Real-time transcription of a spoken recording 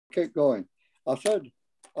keep going. I said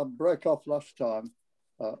I'd break off last time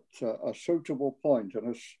at a suitable point,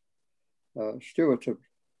 and as Stuart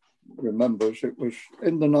remembers, it was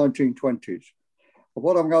in the 1920s. But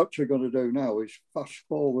what I'm actually going to do now is fast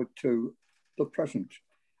forward to the present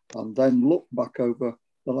and then look back over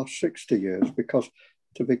the last 60 years, because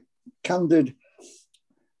to be candid,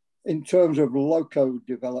 in terms of loco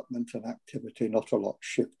development and activity, not a lot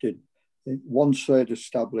shifted. Once they'd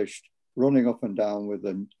established running up and down with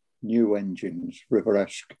the new engines,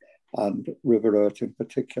 River-esque and River-Ert in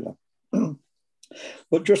particular.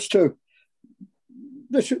 But just to,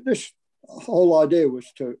 this whole idea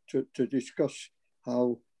was to discuss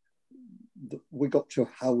how we got to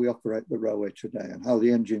how we operate the railway today and how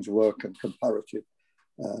the engines work and comparative,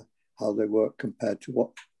 how they work compared to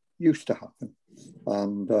what used to happen.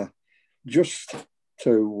 And just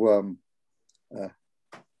to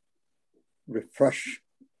refresh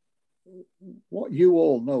what you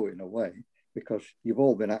all know in a way, because you've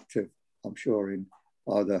all been active, I'm sure, in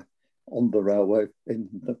either on the railway in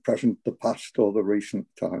the present, the past, or the recent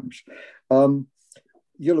times.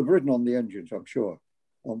 You'll have ridden on the engines, I'm sure.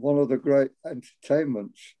 And one of the great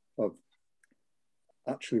entertainments of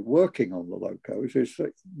actually working on the locos is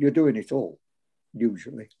that you're doing it all,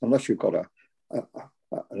 usually, unless you've got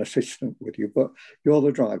an assistant with you, but you're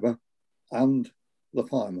the driver and the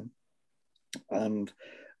fireman. And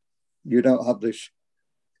you don't have this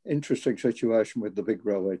interesting situation with the big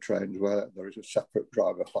railway trains where there is a separate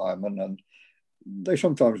driver fireman and they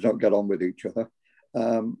sometimes don't get on with each other.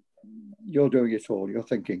 You're doing it all, you're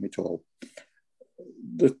thinking it all.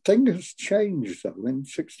 The thing has changed though in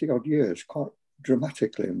 60 odd years, quite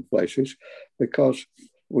dramatically in places, because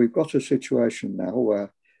we've got a situation now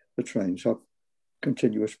where the trains have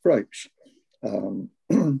continuous brakes.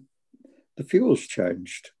 The fuel's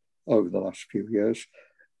changed over the last few years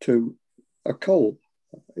to a coal.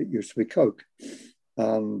 It used to be coke.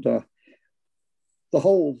 And the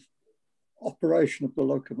whole operation of the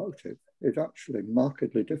locomotive is actually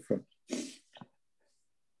markedly different.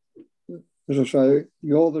 As I say,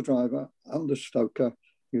 you're the driver and the stoker.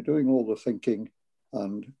 You're doing all the thinking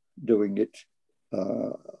and doing it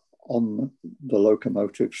on the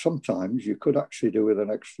locomotive. Sometimes you could actually do with an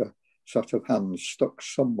extra set of hands stuck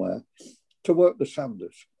somewhere to work the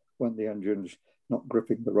sanders when the engine's not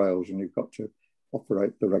gripping the rails and you've got to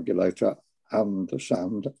operate the regulator and the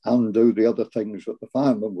sand and do the other things that the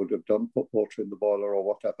fireman would have done, put water in the boiler or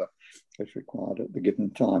whatever is required at the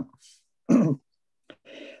given time. And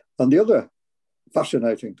the other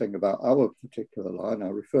fascinating thing about our particular line, I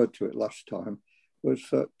referred to it last time, was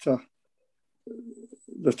that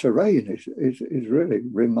the terrain is really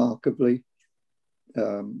remarkably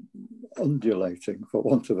undulating, for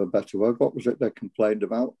want of a better word. What was it they complained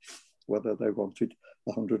about? Whether they wanted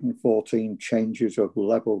 114 changes of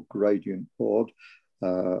level gradient board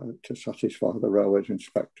to satisfy the railways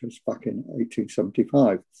inspectors back in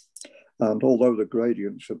 1875. And although the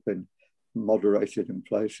gradients have been moderated in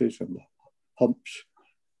places and the humps,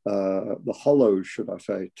 the hollows, should I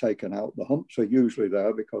say, taken out, the humps are usually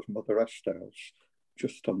there because Mother Estail's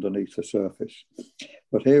just underneath the surface.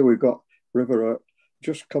 But here we've got River-Ert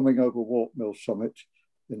just coming over Warpmill Summit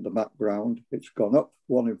in the background. It's gone up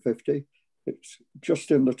 1 in 50. It's just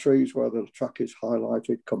in the trees where the track is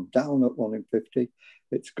highlighted, come down at 1 in 50.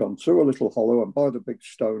 It's gone through a little hollow, and by the big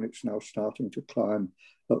stone, it's now starting to climb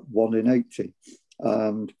at 1 in 80.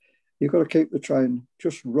 And you've got to keep the train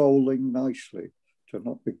just rolling nicely to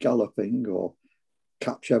not be galloping or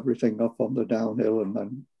catch everything up on the downhill and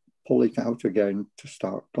then pull it out again to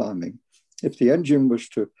start climbing. If the engine was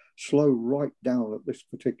to slow right down at this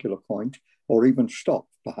particular point, or even stop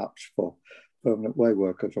perhaps for permanent way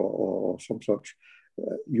workers or some such,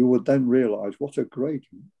 you would then realise what a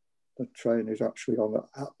gradient the train is actually on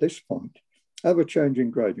at this point.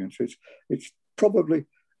 Ever-changing gradients. It's probably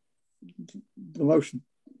the most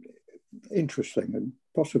interesting and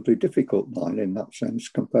possibly difficult line in that sense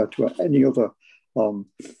compared to any other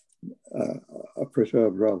a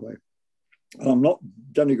preserved railway. And I'm not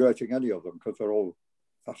denigrating any of them because they're all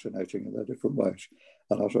fascinating in their different ways.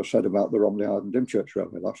 And as I said about the Romney Hyde Dymchurch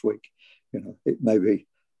Railway last week, you know, it may be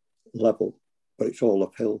level, but it's all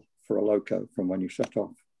uphill for a loco from when you set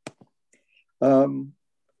off.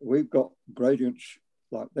 We've got gradients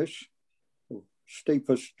like this.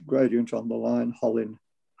 Steepest gradient on the line, Hollin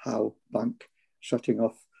Howe Bank, setting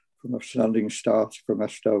off from a standing start from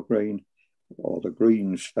Estow Green, or the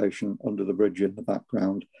Green station under the bridge in the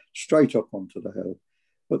background, straight up onto the hill.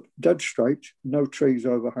 But dead straight, no trees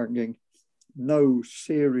overhanging, no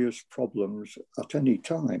serious problems at any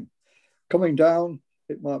time. Coming down,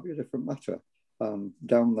 it might be a different matter.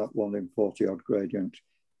 Down that 1 in 40 odd gradient,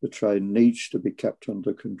 the train needs to be kept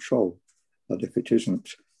under control. And if it isn't,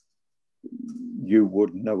 you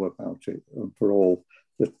would know about it. And for all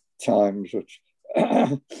the times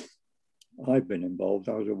that I've been involved,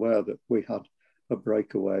 I was aware that we had a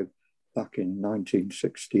breakaway back in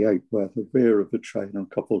 1968 where the rear of the train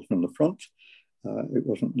uncoupled from the front. It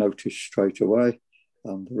wasn't noticed straight away,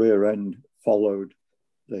 and the rear end followed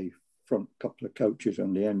the front couple of coaches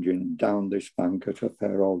and the engine down this bank at a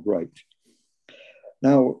fair old rate.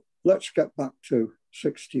 Now, let's get back to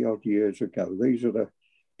 60 odd years ago. These are the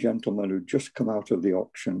gentlemen who just come out of the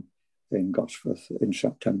auction in Gosforth in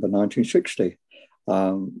September 1960.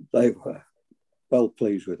 They were well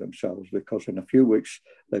pleased with themselves because in a few weeks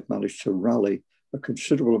they've managed to rally a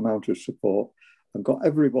considerable amount of support and got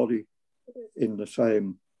everybody in the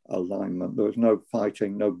same alignment. There was no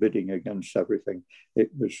fighting, no bidding against everything.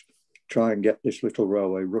 It was try and get this little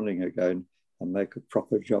railway running again and make a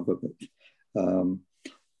proper job of it.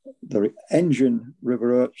 The engine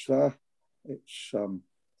River-Urch there, it's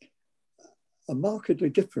a markedly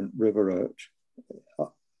different River-Urch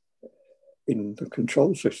in the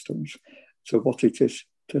control systems to what it is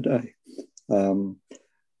today. In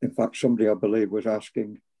fact, somebody I believe was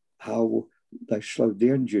asking how they slowed the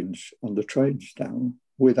engines on the trains down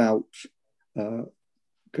without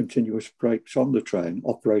continuous brakes on the train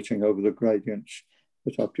operating over the gradients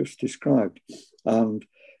that I've just described. And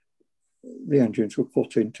the engines were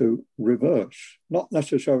put into reverse, not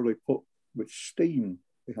necessarily put with steam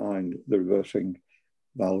behind the reversing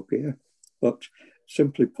valve gear, but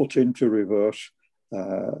simply put into reverse.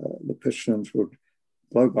 The pistons would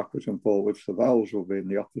blow backwards and forwards. The valves will be in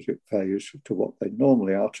the opposite phase to what they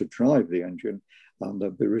normally are to drive the engine, and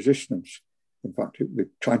there'd be resistance. In fact, it would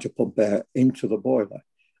be trying to pump air into the boiler.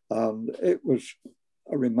 And it was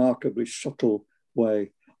a remarkably subtle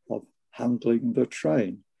way of handling the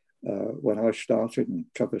train. When I started and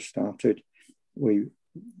Trevor started, we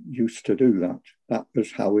used to do that. That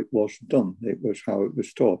was how it was done. It was how it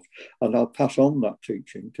was taught. And I'll pass on that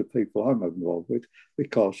teaching to people I'm involved with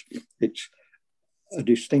because it's a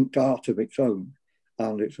distinct art of its own.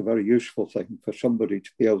 And it's a very useful thing for somebody to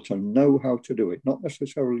be able to know how to do it, not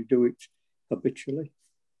necessarily do it habitually,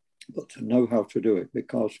 but to know how to do it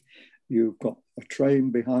because you've got a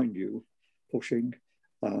train behind you pushing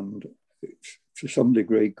and it's to some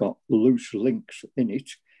degree got loose links in it.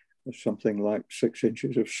 There's something like 6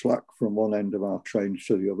 inches of slack from one end of our trains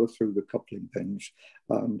to the other through the coupling pins.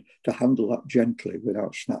 And to handle that gently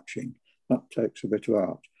without snatching, that takes a bit of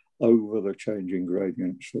art over the changing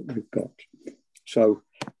gradients that we've got. So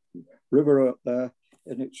River-Urch there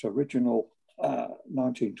in its original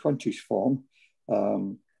 1920s form.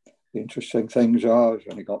 The interesting things are it's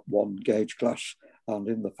only got one gauge class and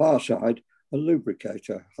in the far side, a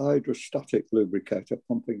lubricator, hydrostatic lubricator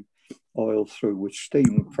pumping oil through with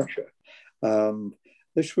steam pressure.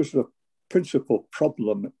 This was the principal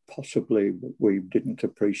problem possibly that we didn't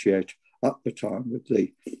appreciate at the time with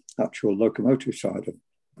the actual locomotive side of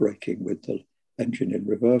braking with the engine in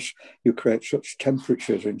reverse. You create such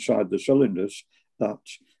temperatures inside the cylinders that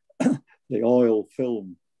the oil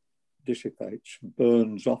film dissipates,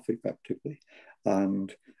 burns off effectively,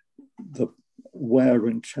 and the wear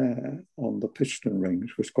and tear on the piston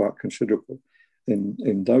rings was quite considerable.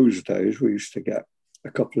 In those days, we used to get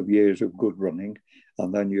a couple of years of good running,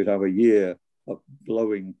 and then you'd have a year of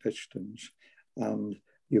blowing pistons, and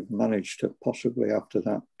you've managed to possibly after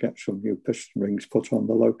that get some new piston rings put on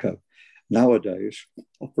the loco. Nowadays,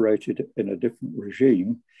 operated in a different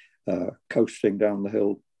regime, coasting down the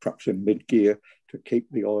hill, perhaps in mid-gear, to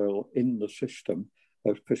keep the oil in the system,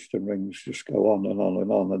 those piston rings just go on and on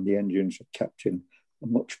and on, and the engines are kept in a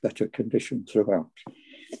much better condition throughout.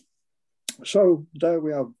 So there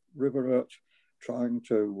we have River-Urch trying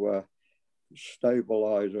to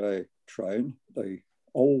stabilise a train. The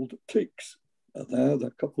old teaks are there, they're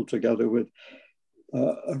coupled together with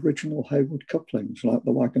original Heywood couplings like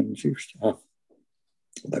the wagons used to have.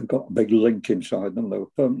 They've got a big link inside them, they were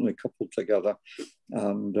permanently coupled together,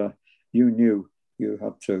 and you knew you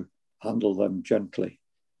had to handle them gently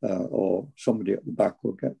or somebody at the back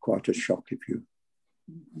will get quite a shock if you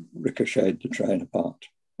ricocheted the train apart.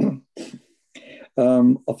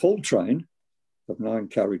 A full train of 9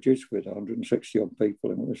 carriages with 160 odd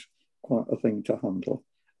people, it was quite a thing to handle.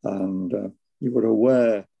 And you were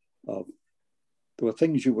aware of, there were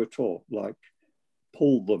things you were taught, like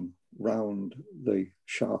pull them round the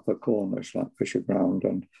sharper corners like Fisher Ground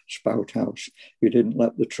and Spout House. You didn't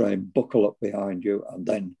let the train buckle up behind you and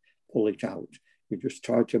then pull it out. You just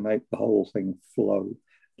tried to make the whole thing flow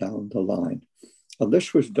down the line. And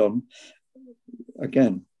this was done,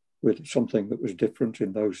 again, with something that was different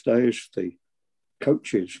in those days. The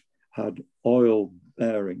coaches had oil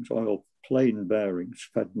bearings, oil plain bearings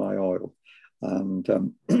fed my oil. And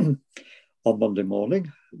on Monday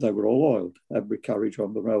morning, they were all oiled. Every carriage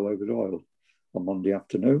on the railway was oiled. On Monday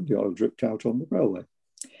afternoon, the oil dripped out on the railway.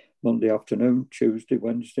 Monday afternoon, Tuesday,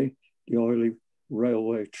 Wednesday, the oily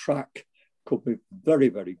railway track could be very,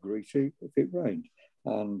 very greasy if it rained.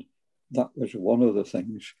 And that was one of the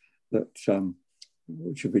things that,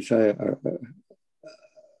 should we say,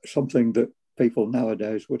 something that people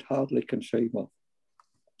nowadays would hardly conceive of.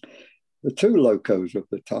 The two locos of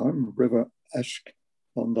the time, River Esk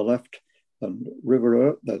on the left and River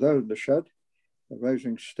Ert, they're there in the shed. They're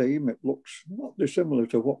raising steam. It looks not dissimilar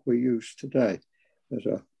to what we use today. There's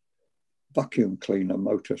a vacuum cleaner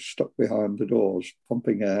motor stuck behind the doors,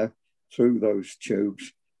 pumping air through those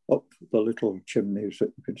tubes up the little chimneys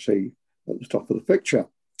that you can see at the top of the picture.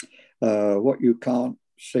 What you can't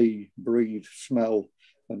see, breathe, smell,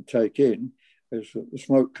 and take in is that the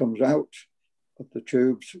smoke comes out of the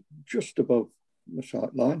tubes just above the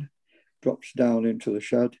sight line, drops down into the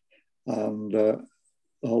shed, and the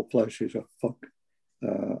whole place is a fog.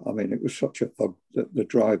 I mean, it was such a fog that the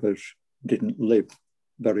drivers didn't live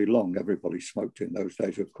very long. Everybody smoked in those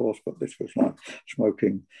days, of course, but this was like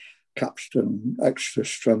smoking Capstan extra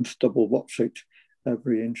strength double what's it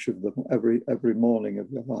every inch of them, every morning of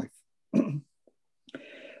your life.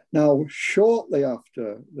 Now, shortly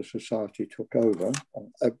after the society took over,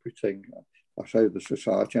 and everything, I say the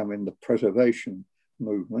society, I mean the preservation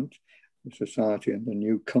movement, the society and the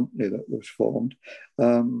new company that was formed,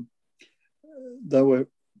 there were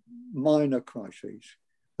minor crises.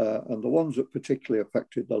 And the ones that particularly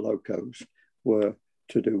affected the locos were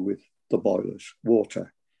to do with the boilers.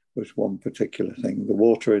 Water was one particular thing. The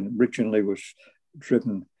water originally was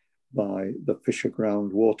driven by the Fisher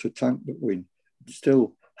Ground water tank that we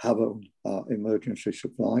still have on our emergency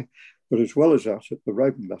supply. But as well as that, at the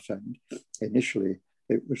Ravenglass end, initially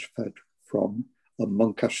it was fed from a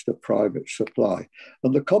Muncaster private supply.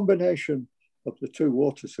 And the combination of the two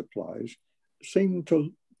water supplies seemed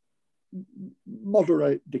to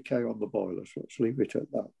moderate decay on the boilers. Let's leave it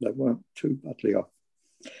at that. They weren't too badly off.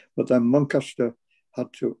 But then Muncaster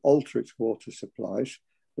had to alter its water supplies.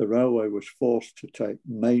 The railway was forced to take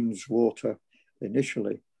mains water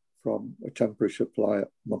initially from a temporary supply at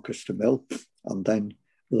Muncaster Mill, and then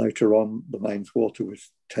later on the mains water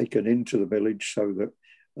was taken into the village, so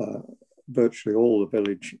that virtually all the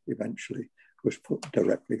village eventually was put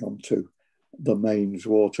directly onto the mains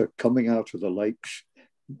water coming out of the lakes,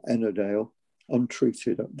 Ennerdale,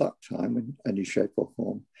 untreated at that time in any shape or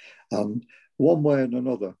form. And one way and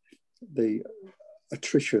another, the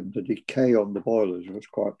attrition, the decay on the boilers was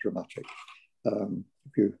quite dramatic.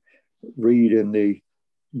 If you read in the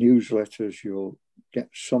newsletters, you'll get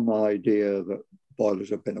some idea that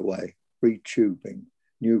boilers have been away, retubing,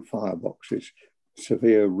 new fireboxes,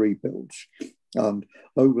 severe rebuilds. And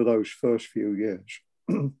over those first few years,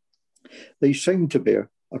 these seem to be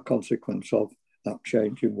a consequence of that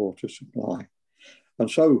change in water supply. And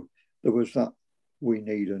so there was that, we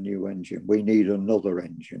need a new engine, we need another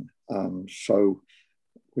engine. And so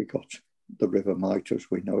we got the River Mite as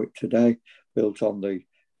we know it today, built on the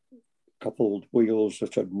coupled wheels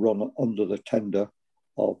that had run under the tender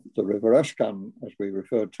of the River Esk, and as we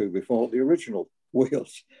referred to before, the original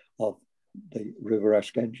wheels of the River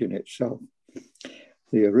Esk engine itself.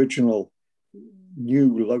 The original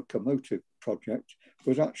new locomotive project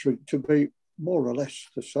was actually to be more or less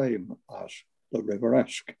the same as the River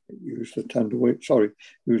Esk. It used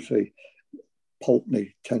the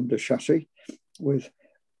Pulteney tender chassis with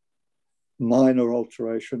minor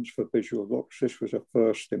alterations for visual looks. This was a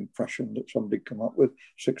first impression that somebody come up with,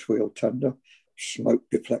 6-wheel tender, smoke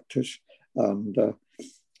deflectors, and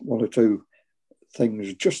one or two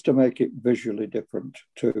things just to make it visually different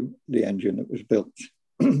to the engine that was built.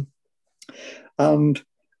 And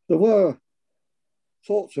there were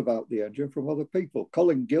thoughts about the engine from other people.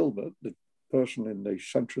 Colin Gilbert, the person in the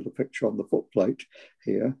centre of the picture on the footplate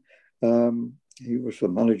here, he was the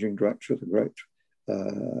managing director of the great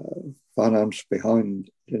finance behind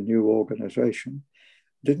the new organisation,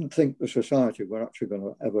 didn't think the society were actually going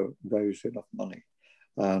to ever raise enough money.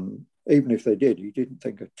 Even if they did, he didn't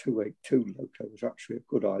think a 282 loco was actually a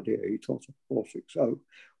good idea. He thought a 460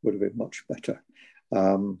 would have been much better.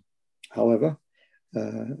 However,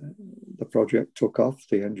 the project took off,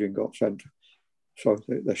 the engine got sent,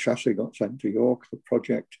 the chassis got sent to York, the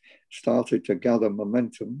project started to gather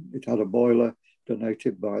momentum. It had a boiler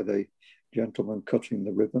donated by the gentleman cutting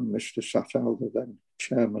the ribbon, Mr. Satow, the then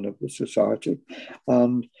chairman of the society.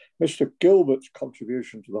 And Mr. Gilbert's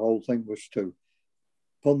contribution to the whole thing was to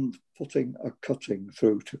putting a cutting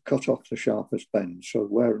through to cut off the sharpest bends, so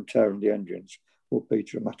wear and tear on the engines would be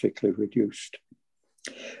dramatically reduced.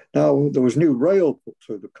 Now, there was new rail put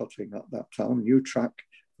through the cutting at that time, new track,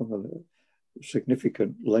 from a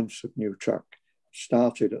significant lengths of new track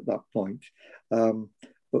started at that point.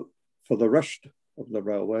 But for the rest of the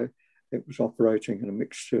railway, it was operating in a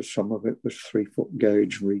mixture. Some of it was 3-foot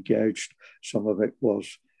gauge, re-gauged. Some of it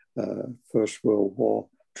was First World War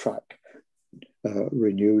track,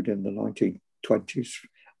 renewed in the 1920s.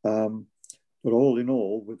 But all in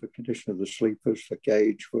all, with the condition of the sleepers, the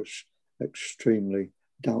gauge was extremely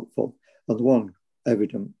doubtful. And the one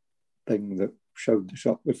evident thing that showed this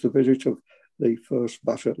up was the visit of the first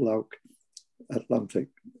Batterslouk Atlantic,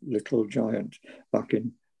 Little Giant, back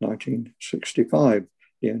in 1965,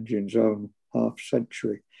 the engine's own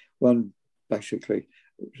half-century, when basically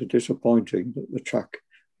it was disappointing that the track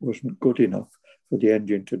wasn't good enough for the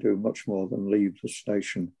engine to do much more than leave the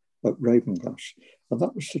station at Ravenglass. And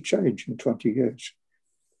that was to change in 20 years.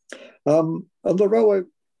 And the railway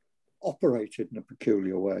operated in a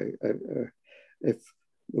peculiar way. If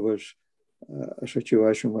there was a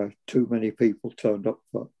situation where too many people turned up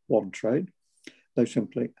for one train, they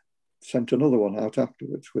simply sent another one out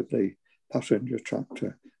afterwards with the passenger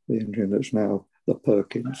tractor, the engine that's now the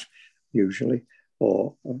Perkins usually,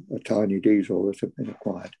 or a tiny diesel that had been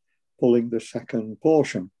acquired, pulling the second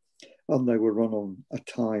portion. And they were run on a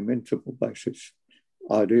time interval basis.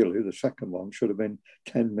 Ideally, the second one should have been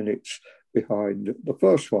 10 minutes behind the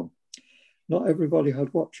first one. Not everybody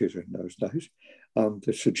had watches in those days.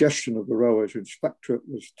 The suggestion of the railways inspectorate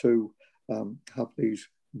was to have these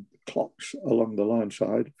clocks along the line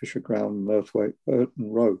side, Fisher Ground, Merthwaite,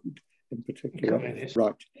 Burton Road in particular.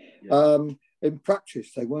 Right. Yeah. In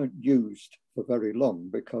practice, they weren't used for very long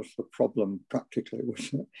because the problem practically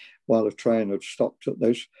was that while a train had stopped at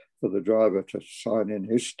this for the driver to sign in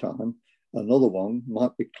his time, another one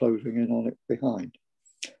might be closing in on it behind.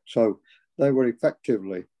 So they were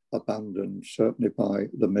effectively abandoned, certainly by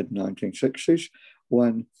the mid-1960s,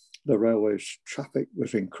 when the railway's traffic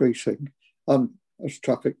was increasing. And as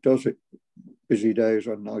traffic does it, busy days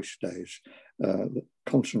or nice days, that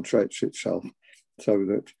concentrates itself so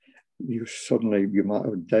that you might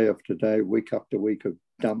have day after day, week after week of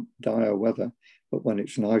damp, dire weather, but when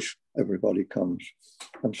it's nice, everybody comes.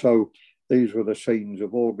 And so these were the scenes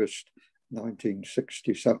of August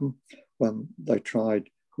 1967, when they tried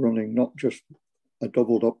running not just a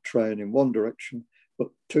doubled up train in one direction, but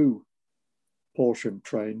 2 portion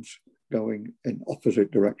trains going in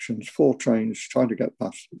opposite directions, 4 trains trying to get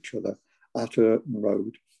past each other at Urton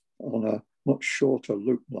Road on a much shorter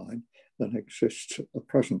loop line than exists at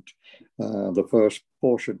present. The first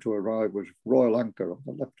portion to arrive was Royal Anchor on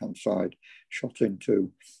the left-hand side, shot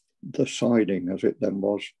into the siding as it then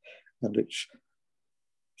was, and its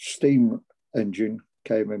steam engine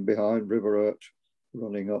came in behind, River Urt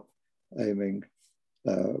running up, aiming.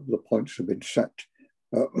 The points had been set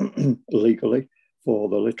legally for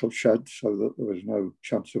the little shed so that there was no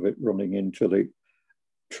chance of it running into the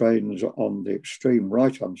trains on the extreme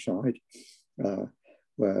right-hand side,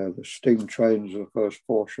 where the steam trains are the first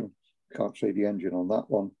portion. Can't see the engine on that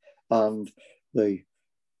one. And the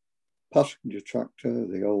passenger tractor,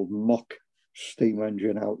 the old mock steam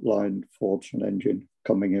engine outlined Fordson engine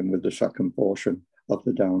coming in with the second portion of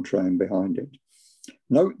the down train behind it.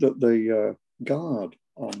 Note that the guard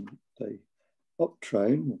on the up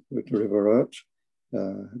train with River Urt,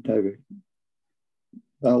 David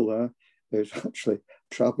Bell there, is actually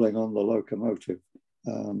travelling on the locomotive.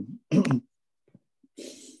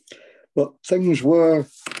 But things were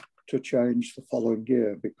to change the following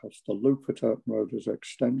year because the loop at Urton Road was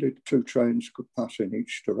extended. 2 trains could pass in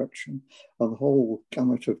each direction, and the whole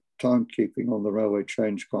gamut of timekeeping on the railway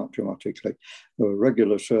changed quite dramatically. There were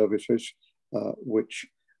regular services which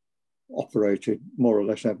operated more or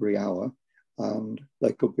less every hour, and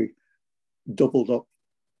they could be doubled up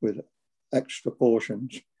with extra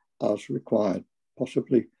portions as required,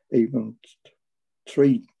 possibly even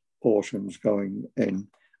 3 portions going in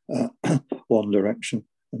one direction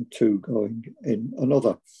and 2 going in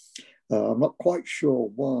another. I'm not quite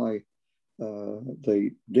sure why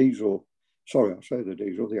the IC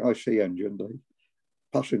engine, the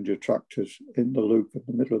passenger tractors in the loop in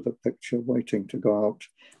the middle of the picture waiting to go out,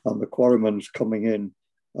 and the quarryman's coming in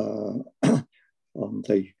on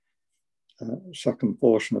the second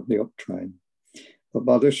portion of the up train. But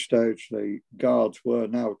by this stage, the guards were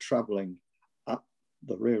now travelling at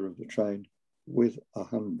the rear of the train with a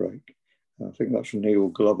handbrake. I think that's Neil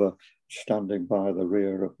Glover standing by the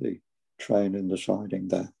rear of the train in the siding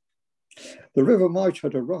there. The River Mite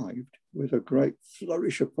had arrived with a great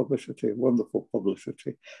flourish of publicity, wonderful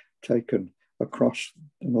publicity, taken across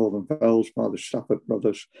the Northern Fells by the Stafford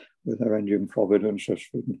brothers with their engine Providence, has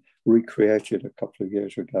been recreated a couple of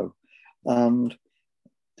years ago. And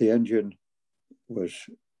the engine was,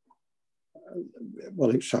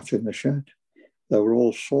 well, it sat in the shed. There were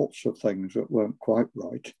all sorts of things that weren't quite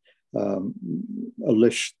right. A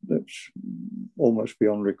list that's almost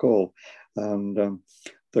beyond recall. And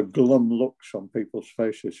the glum looks on people's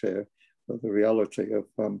faces here for the reality of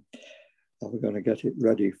are we going to get it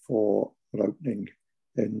ready for an opening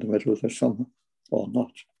in the middle of the summer or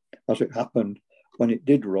not? As it happened, when it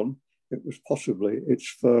did run, it was possibly its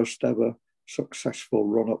first ever successful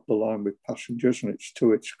run up the line with passengers, and it's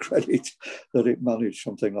to its credit that it managed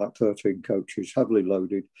something like 13 coaches, heavily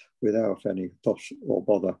loaded, without any fuss or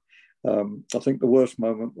bother. I think the worst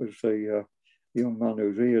moment was the young man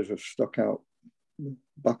whose ears are stuck out the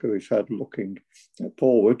back of his head looking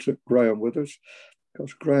forwards at Graham Withers,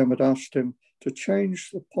 because Graham had asked him to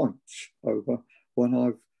change the points over when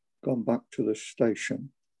I've gone back to the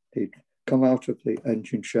station. He'd come out of the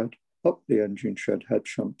engine shed, up the engine shed head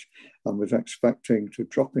shunt, and was expecting to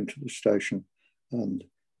drop into the station and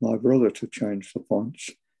my brother to change the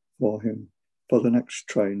points for him for the next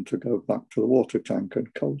train to go back to the water tank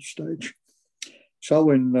and cold stage.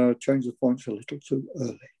 Selwyn changed the points a little too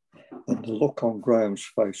early, and the look on Graham's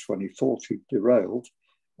face when he thought he'd derailed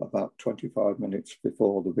about 25 minutes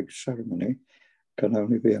before the big ceremony can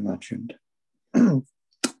only be imagined.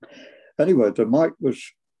 Anyway, the Mite was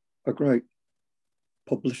a great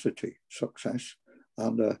publicity success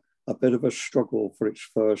and a bit of a struggle for its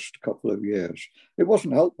first couple of years. It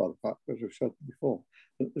wasn't helped by the fact, as I said before,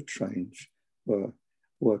 that the trains were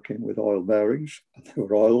working with oil bearings, and they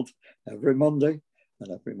were oiled every Monday,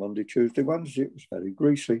 and every Monday, Tuesday, Wednesday, it was very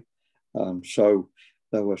greasy. So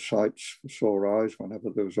there were sights for sore eyes whenever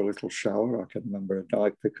there was a little shower. I can remember a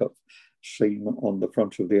dye pickup scene on the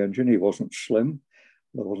front of the engine. He wasn't slim,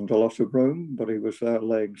 there wasn't a lot of room, but he was there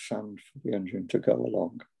laying sand for the engine to go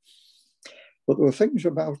along. But there were things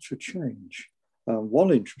about to change.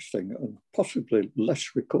 One interesting and possibly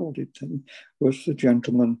less recorded thing was the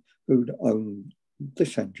gentleman who'd owned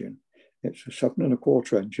this engine. It's a 7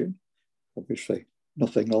 1/4 engine, obviously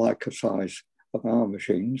nothing like the size of our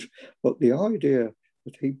machines, but the idea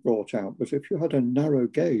that he brought out was if you had a narrow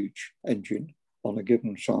gauge engine on a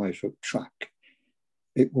given size of track,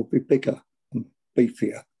 it would be bigger and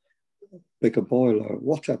beefier, bigger boiler,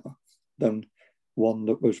 whatever, than one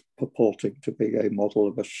that was purporting to be a model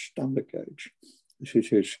of a standard gauge. This is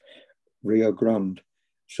his Rio Grande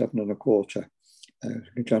 7 1/4,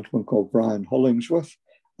 a gentleman called Brian Hollingsworth,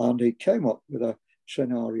 and he came up with a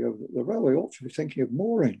scenario that the railway ought to be thinking of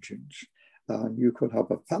more engines, and you could have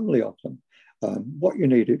a family of them. What you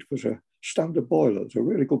needed was a standard boiler. There's a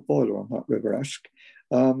really good boiler on that River-esque.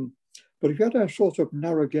 But if you had a sort of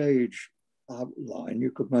narrow gauge outline,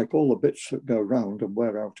 you could make all the bits that go round and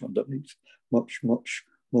wear out underneath much, much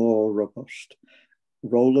more robust.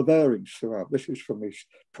 Roller bearings throughout. This is from his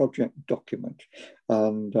project document.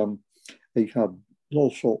 And he had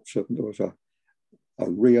all sorts of, there was a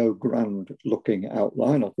Rio Grande looking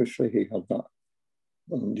outline. Obviously he had that.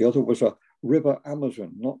 And the other was a River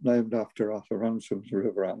Amazon, not named after Arthur Ransom's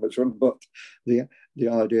River Amazon, but the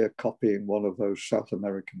idea copying one of those South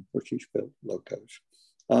American British-built locos.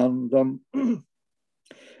 And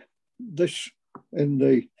this, in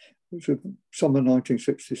the summer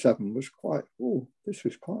 1967, was quite, this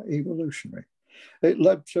was quite evolutionary. It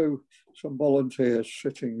led to some volunteers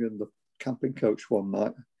sitting in the camping coach one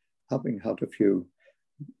night, having had a few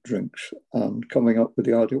drinks, and coming up with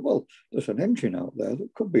the idea, well, there's an engine out there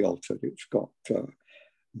that could be altered. It's got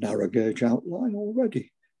narrow gauge outline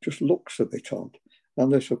already, just looks a bit odd.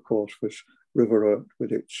 And this, of course, was River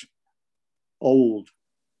with its old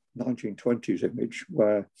 1920s image,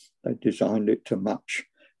 where they designed it to match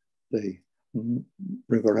the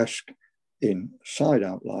River-esque in side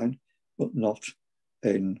outline, but not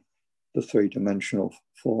in the three-dimensional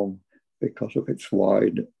form because of its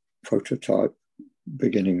wide prototype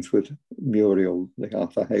beginnings with Muriel, the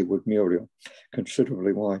Arthur Heywood Muriel,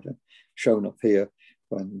 considerably wider, shown up here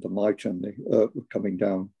when the Mite and the Earth were coming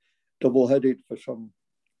down, double-headed for some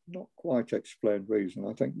not quite explained reason.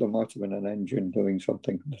 I think there might have been an engine doing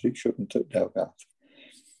something that it shouldn't have dealt at.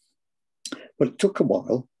 But it took a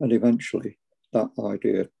while, and eventually that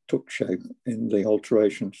idea took shape in the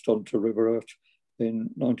alterations done to River Earth in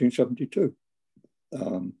 1972.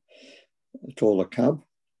 A taller cab,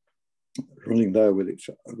 running there with its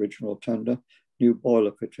original tender, new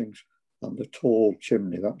boiler fittings, and the tall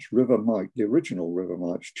chimney. That's River Mite, the original River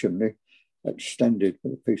Mite's chimney, extended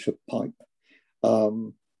with a piece of pipe.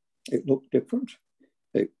 It looked different.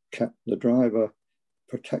 It kept the driver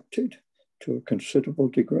protected to a considerable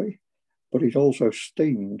degree, but it also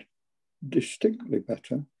steamed distinctly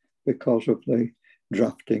better because of the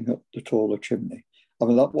drafting up the taller chimney. I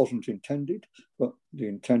mean, that wasn't intended, but the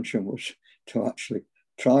intention was to actually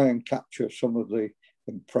try and capture some of the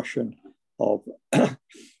impression of a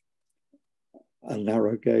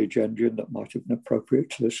narrow gauge engine that might have been appropriate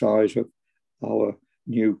to the size of our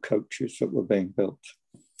new coaches that were being built.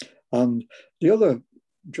 And the other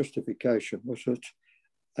justification was that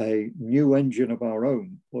a new engine of our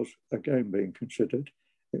own was again being considered.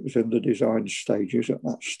 It was in the design stages at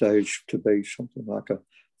that stage to be something like a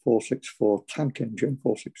 464 tank engine,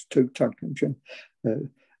 462 tank engine,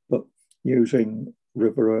 but using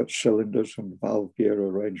River cylinders and valve gear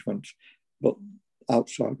arrangements, but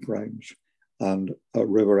outside frames and a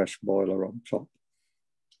River-esque boiler on top.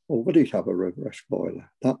 Or would it have a River-esque boiler?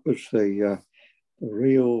 That was the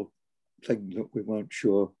real thing that we weren't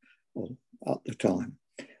sure of at the time.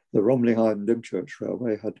 The Romley Hyde and Dymchurch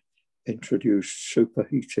Railway had introduced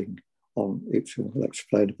superheating on its, we'll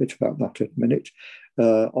explain a bit about that in a minute,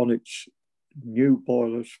 on its new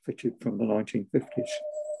boilers fitted from the 1950s.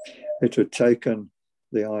 It had taken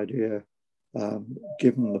the idea,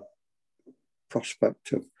 given the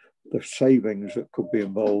prospect of the savings that could be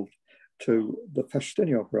involved, to the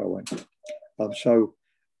Festiniog Railway. And so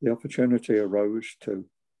the opportunity arose to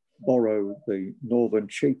borrow the Northern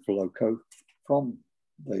Chief loco from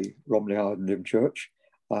the Romley Hyde and Dymchurch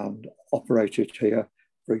and operate it here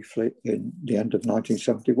briefly in the end of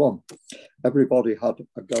 1971. Everybody had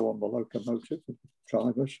a go on the locomotive, the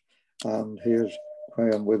drivers, and here's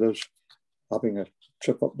Graham with us having a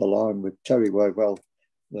trip up the line with Terry Wavell,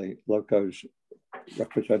 the loco's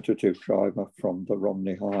representative driver from the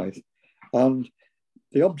Romley Hyde. And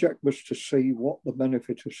the object was to see what the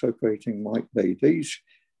benefit of superheating might be. These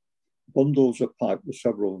bundles of pipe, with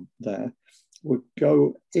several there, would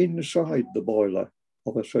go inside the boiler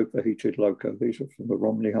of a superheated loco. These are from the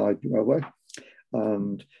Romley Hyde Railway.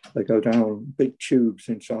 And they go down big tubes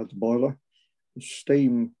inside the boiler. The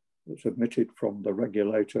steam that's emitted from the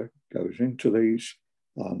regulator goes into these.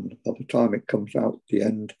 And by the time it comes out the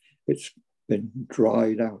end, it's been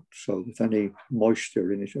dried out so that any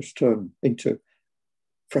moisture in it has turned into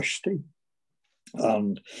fresh steam.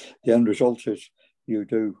 And the end result is you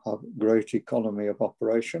do have great economy of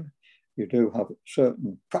operation. You do have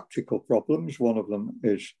certain practical problems. One of them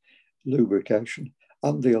is lubrication,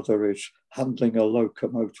 and the other is handling a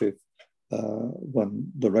locomotive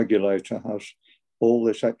when the regulator has all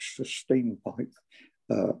this extra steam pipe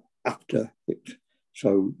after it.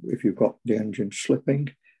 So if you've got the engine slipping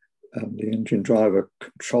and the engine driver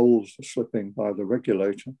controls the slipping by the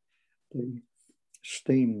regulator, the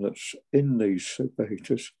steam that's in these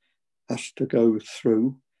superheaters has to go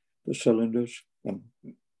through the cylinders and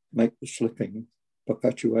make the slipping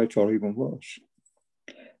perpetuate or even worse.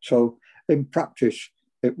 So in practice,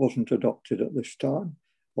 it wasn't adopted at this time,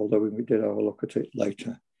 although we did have a look at it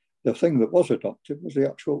later. The thing that was adopted was the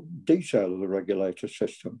actual detail of the regulator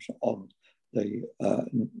systems on the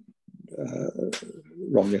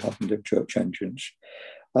Romley Hyde and Dymchurch engines.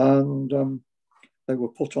 And they were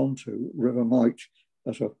put onto River Mite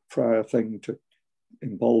as a prior thing to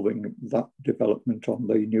involving that development on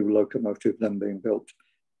the new locomotive then being built,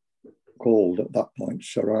 called at that point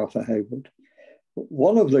Sir Arthur Heywood.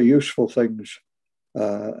 One of the useful things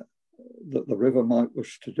that the River Mite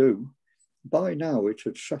was to do, by now it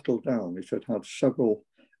had settled down. It had had several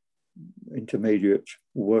intermediate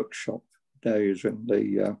workshop days in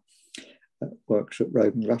the works at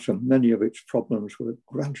Ravenglass, and many of its problems were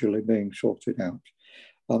gradually being sorted out.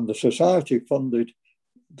 And the Society funded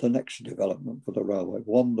the next development for the railway,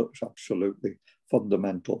 one that's absolutely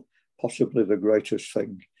fundamental, possibly the greatest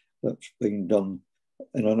thing that's been done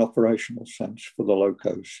in an operational sense for the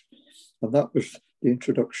locos. And that was the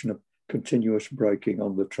introduction of continuous braking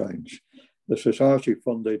on the trains. The Society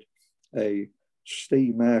funded a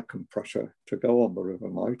steam air compressor to go on the River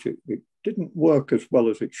Mite. It didn't work as well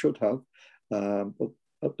as it should have, but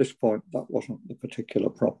at this point, that wasn't the particular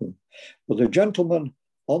problem. But the gentleman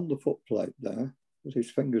on the footplate there, with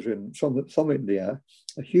his fingers in, thumb in the air,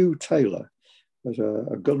 Hugh Taylor, was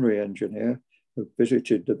a gunnery engineer who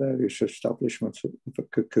visited the various establishments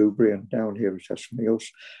at Kirkcudbright and down here at Esmeals,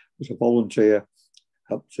 was a volunteer,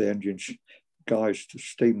 helped the engines guys to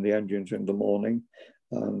steam the engines in the morning,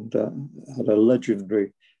 and had a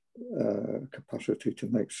legendary capacity to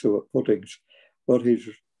make suet puddings. But his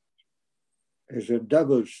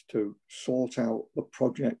endeavours to sort out the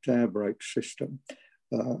project air brake system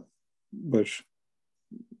was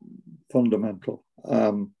fundamental.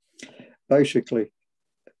 Basically,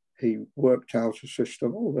 he worked out a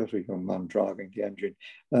system. Oh, there's a young man driving the engine.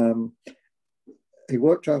 He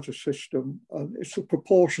worked out a system, and it's the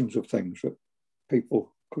proportions of things that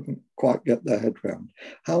people couldn't quite get their head around.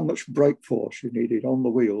 How much brake force you needed on the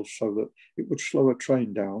wheels so that it would slow a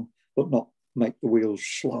train down, but not make the wheels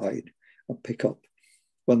slide and pick up.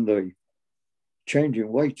 When the change in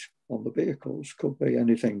weight on the vehicles could be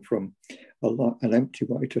anything from an empty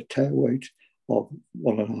weight, a tare weight of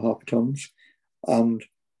 1.5 tons, and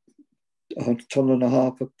 1.5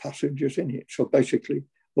 tons of passengers in it. So basically,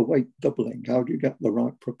 the weight doubling. How do you get the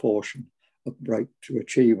right proportion of brake to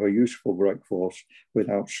achieve a useful brake force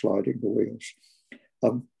without sliding the wheels?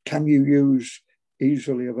 Can you use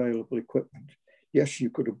easily available equipment? Yes, you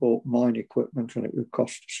could have bought mine equipment and it would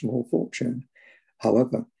cost a small fortune.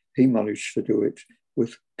 However, he managed to do it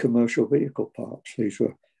with commercial vehicle parts. These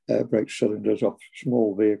were air brake cylinders off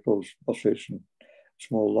small vehicles, buses and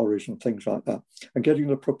small lorries and things like that, and getting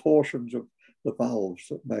the proportions of the valves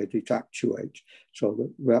that made it actuate, so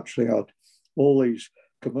that we actually had all these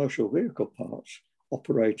commercial vehicle parts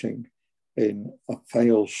operating in a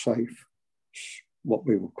fail-safe, what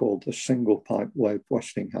we would call the single pipe wave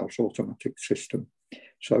Westinghouse automatic system,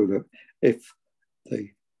 so that if the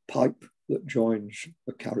pipe that joins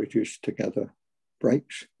the carriages together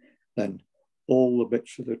breaks, then all the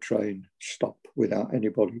bits of the train stop without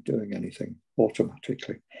anybody doing anything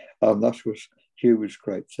automatically. And that was Hugh's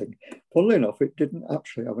great thing. Funnily enough, it didn't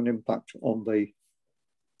actually have an impact on the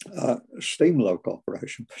steam loco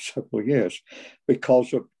operation for several years,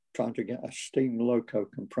 because of trying to get a steam loco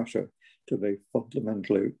compressor to be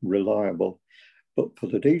fundamentally reliable. But for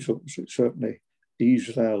the diesels, it certainly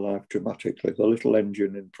eased their life dramatically. The little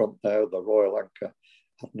engine in front there, the Royal Anchor,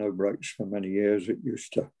 had no brakes for many years. It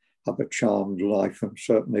used to have a charmed life, and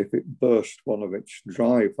certainly if it burst one of its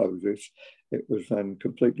drive hoses, it was then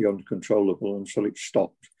completely uncontrollable until it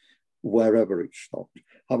stopped, wherever it stopped,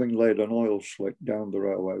 having laid an oil slick down the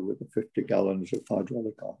railway with the 50 gallons of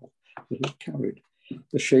hydraulic oil that it carried.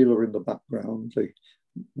 The Sheila in the background, the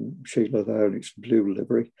Sheila there in its blue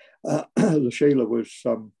livery, the Sheila was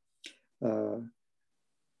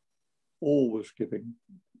always giving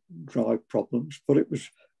drive problems, but it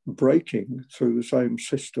was braking through the same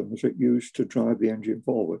system as it used to drive the engine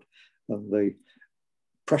forward. And the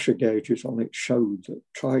pressure gauges on it showed that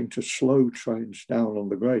trying to slow trains down on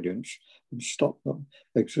the gradients and stop them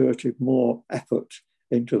exerted more effort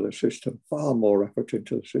into the system, far more effort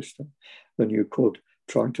into the system than you could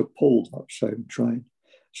trying to pull that same train.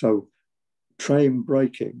 So train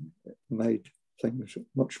braking made things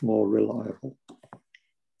much more reliable.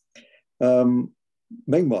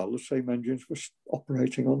 Meanwhile, the steam engines were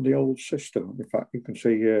operating on the old system. In fact, you can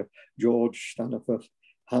see here George Staniforth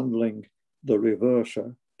handling the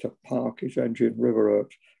reverser to park his engine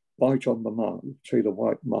reverse right on the mark. You see the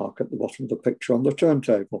white mark at the bottom of the picture on the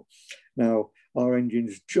turntable. Now, our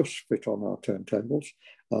engines just fit on our turntables,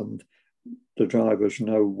 and the drivers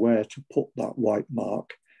know where to put that white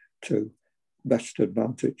mark to best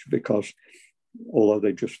advantage, because although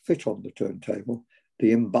they just fit on the turntable,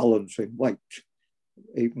 the imbalance in weight,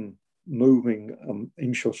 even moving an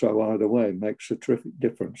inch or so either way, makes a terrific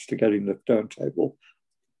difference to getting the turntable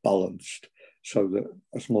balanced so that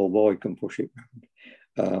a small boy can push it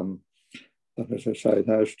round. And as I say,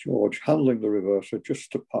 there's George handling the reverser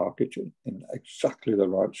just to park it in exactly the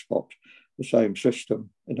right spot, the same system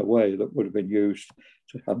in a way that would have been used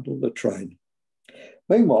to handle the train.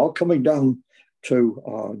 Meanwhile, coming down to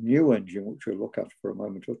our new engine, which we'll look at for a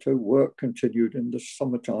moment or two, work continued in the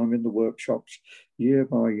summertime in the workshops year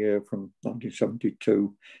by year from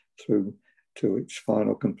 1972 through to its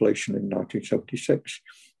final completion in 1976.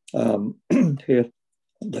 Here,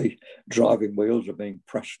 the driving wheels are being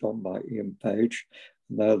pressed on by Ian Page,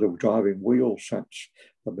 and there the driving wheel sets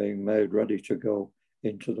are being made ready to go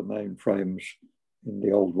into the main frames in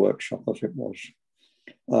the old workshop as it was.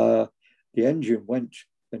 The engine went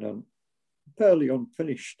in a fairly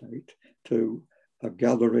unfinished state to a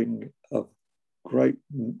gathering of great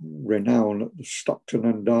renown at the Stockton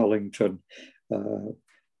and Darlington,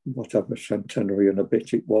 whatever centenary and a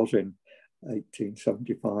bit it was in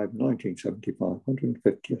 1975,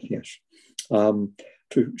 150th, yes,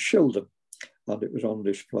 to show them. And it was on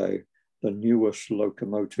display, the newest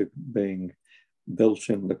locomotive being built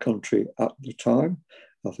in the country at the time.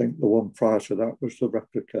 I think the one prior to that was the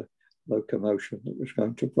replica locomotion that was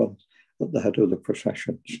going to run at the head of the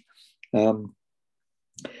processions.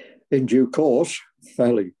 In due course,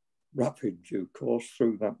 fairly rapid due course,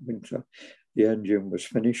 through that winter, the engine was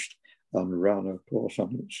finished and ran, of course,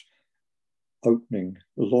 on its opening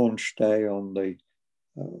launch day on the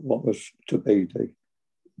what was to be the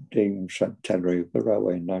deemed centenary of the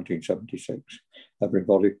railway in 1976.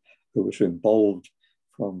 Everybody who was involved,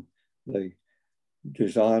 from the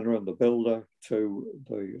designer and the builder to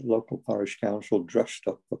the local parish council, dressed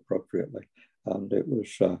up appropriately, and it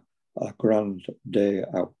was a grand day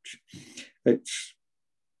out. It's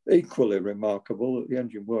equally remarkable that the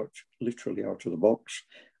engine worked literally out of the box,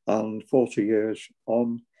 and 40 years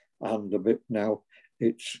on and a bit now,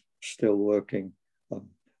 it's still working.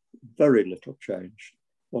 Very little change.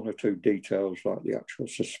 One or two details like the actual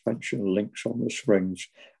suspension links on the springs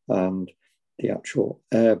and the actual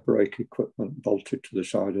air brake equipment bolted to the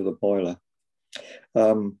side of the boiler.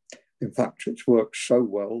 In fact, it's worked so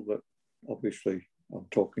well that obviously I'm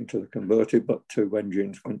talking to the converted, but 2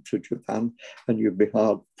 engines went to Japan, and you'd be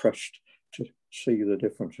hard pressed to see the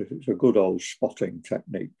differences. It's a good old spotting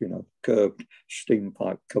technique, you know, curved steam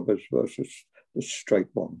pipe covers versus the straight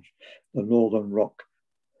ones. The Northern Rock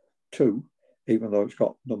 2, even though it's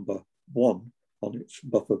got number 1 on its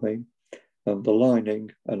buffer beam, and the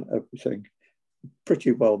lining and everything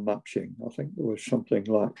pretty well matching. I think there was something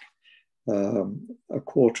like a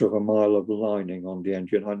quarter of a mile of lining on the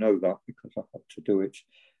engine. I know that because I had to do it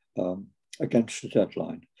against the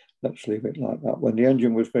deadline. Let's leave it like that. When the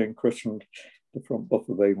engine was being christened, the front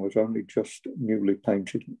buffer beam was only just newly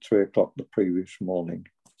painted at 3 o'clock the previous morning.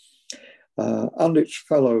 And its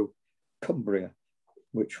fellow Cumbria,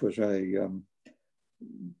 which was a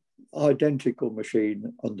identical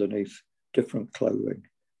machine underneath different clothing.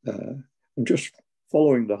 And just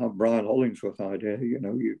following the Brian Hollingsworth idea, you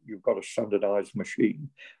know, you've got a standardized machine,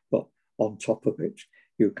 but on top of it,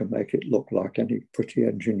 you can make it look like any pretty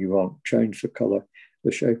engine you want. Change the color,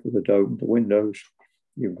 the shape of the dome, the windows.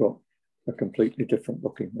 You've got a completely different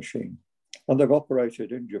looking machine. And they've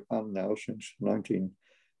operated in Japan now since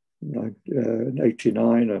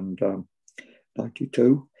 1989 and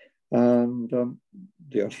 92. And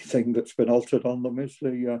the only thing that's been altered on them is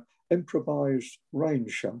the improvised rain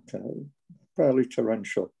shelter, fairly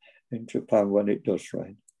torrential in Japan when it does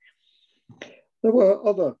rain. There were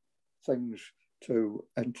other things to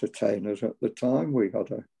entertain us at the time. We had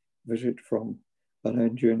a visit from an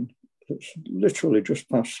engine that's literally just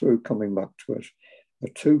passed through, coming back to us, a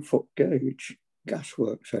 2-foot gauge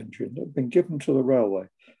gasworks engine that had been given to the railway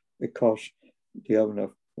because the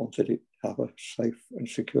owner wanted it to have a safe and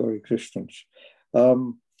secure existence.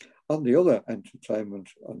 And the other entertainment,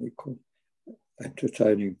 and equal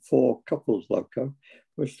entertaining for couples loco,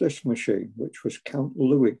 was this machine, which was Count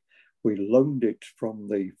Louis. We loaned it from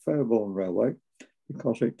the Fairholme Railway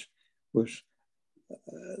because it was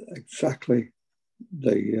exactly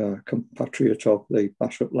the compatriot of the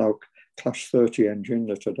Basset-Lauk Class 30 engine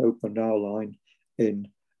that had opened our line in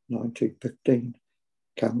 1915,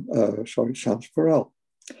 Sans Perel.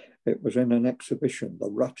 It was in an exhibition,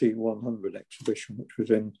 the Ratty 100 exhibition, which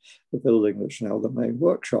was in the building that's now the main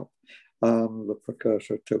workshop, and the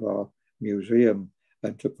precursor to our museum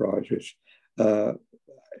enterprises. It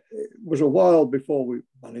was a while before we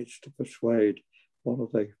managed to persuade one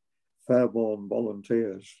of the Fairholme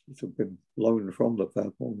volunteers that had been loaned from the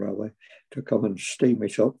Fairholme Railway to come and steam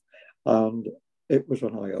it up. And it was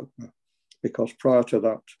an eye-opener, because prior to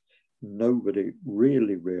that, nobody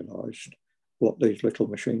really realised what these little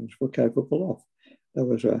machines were capable of. There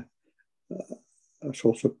was a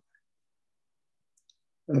sort of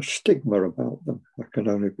a stigma about them. I can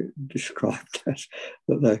only be described as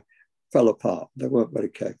that they fell apart. They weren't very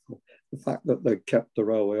capable. The fact that they kept the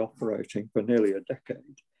railway operating for nearly a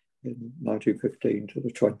decade, in 1915 to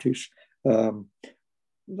the 20s,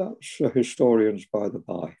 that's a historian's by the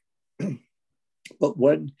by. But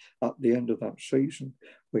when, at the end of that season,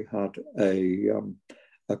 we had a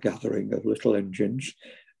gathering of little engines,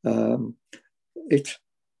 it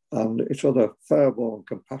and its other Fairholme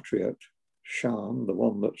compatriot, Shan, the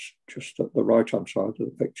one that's just at the right-hand side of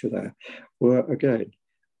the picture there, were again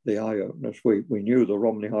the eye-openers. We knew the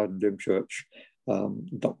Romney Hyde and Dymchurch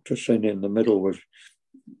Dr. Sin in the middle was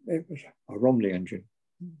a Romney engine,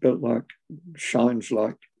 built like, shines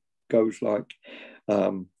like, goes like.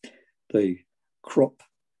 The Krupp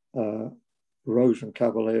Rose and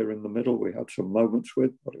Cavalier in the middle, we had some moments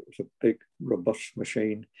with, but it was a big, robust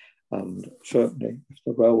machine. And certainly, if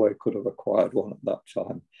the railway could have acquired one at that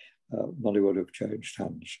time, money would have changed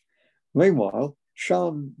hands. Meanwhile,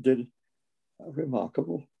 Shan did a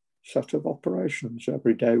remarkable set of operations.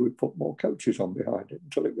 Every day we put more coaches on behind it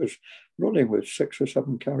until it was running with 6 or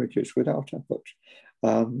 7 carriages without effort.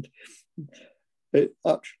 And it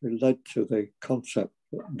actually led to the concept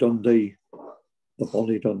that Dundee, the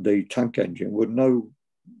Bonnie Dundee tank engine, would no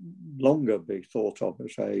longer be thought of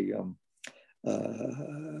as a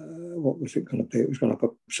what was it going to be? It was going to have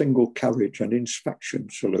a single carriage and inspection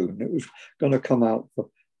saloon. It was going to come out for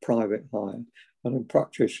private hire. And in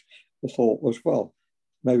practice, the thought was, well,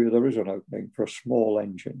 maybe there is an opening for a small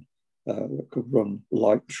engine that could run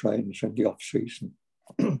light trains in the off-season.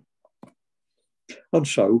 And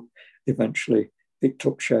so, eventually, it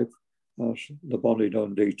took shape as the Bonnie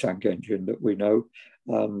Dundee tank engine that we know.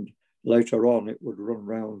 And later on, it would run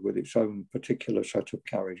round with its own particular set of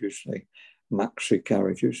carriages, the maxi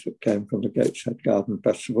carriages that came from the Gateshead Garden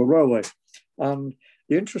Festival Railway. And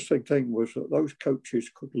the interesting thing was that those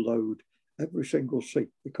coaches could load every single seat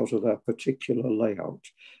because of their particular layout.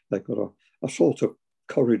 They got a sort of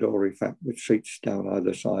corridor effect with seats down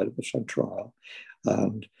either side of the central aisle,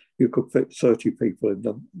 and you could fit 30 people in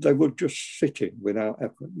them. They would just sit in without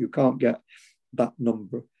effort. You can't get that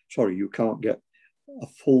number, you can't get a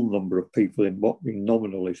full number of people in what we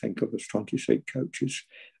nominally think of as 20-seat coaches,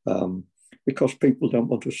 because people don't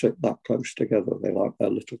want to sit that close together. They like their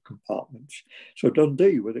little compartments. So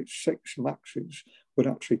Dundee, with its 6 maxis, would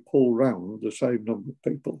actually pull round the same number of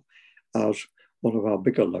people as one of our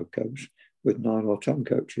bigger locos with 9 or 10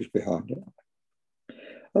 coaches behind it.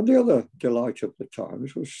 And the other delight of the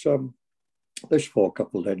times was this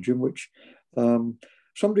 4-coupled engine, which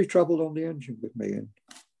somebody travelled on the engine with me in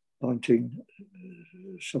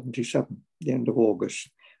 1977, the end of August.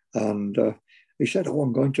 And he said, oh,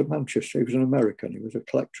 I'm going to Manchester. He was an American. He was a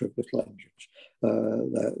collector of little engines.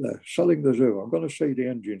 They're selling the zoo. I'm going to see the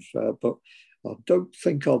engines there, but I don't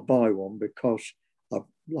think I'll buy one because I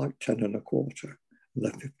like 10 1/4.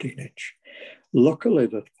 They're 15-inch. Luckily,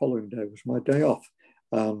 the following day was my day off.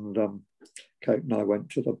 And Kate and I went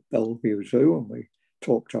to the Bellevue Zoo and we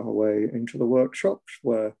talked our way into the workshops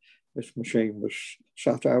where this machine was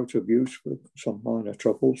sat out of use with some minor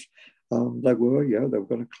troubles. They were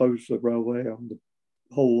going to close the railway and the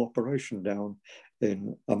whole operation down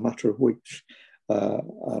in a matter of weeks.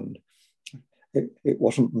 And it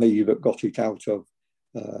wasn't me that got it out of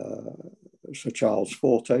Sir Charles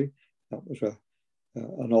Forte. That was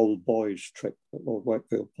an old boys trick that Lord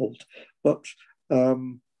Wakefield pulled. But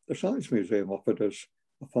the Science Museum offered us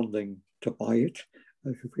a funding to buy it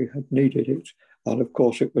if we had needed it. And of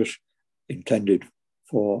course, it was intended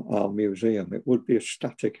for our museum. It would be a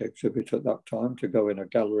static exhibit at that time to go in a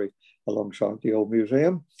gallery alongside the old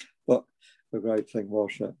museum. But the great thing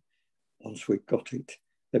was that once we got it,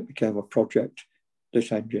 it became a project.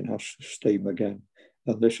 This engine has to steam again.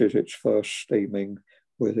 And this is its first steaming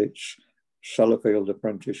with its Sellafield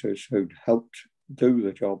apprentices who'd helped do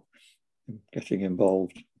the job, getting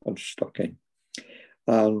involved and stuck in.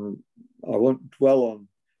 And I won't dwell on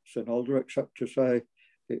St Aldra except to say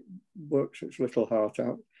it works its little heart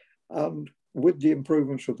out. And with the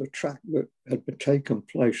improvements of the track that had taken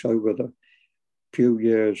place over the few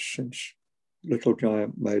years since Little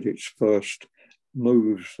Giant made its first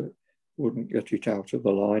moves that wouldn't get it out of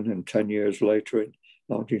the line, and 10 years later in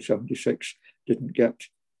 1976 didn't get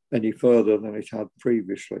any further than it had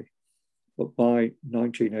previously. But by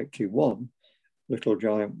 1981, Little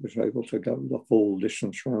Giant was able to go the full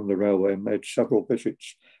distance around the railway and made several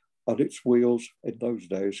visits. And its wheels in those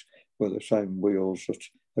days were the same wheels that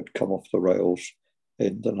had come off the rails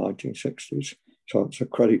in the 1960s. So it's a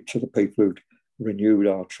credit to the people who'd renewed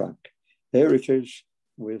our track. Here it is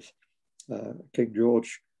with King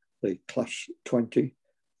George, the Class 20,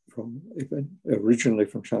 originally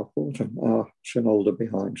from Southport, and our St Aldra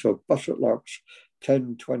behind. So Bassett Larks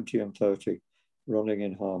 10, 20 and 30 running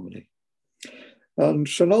in harmony. And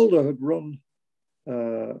St Aldra had run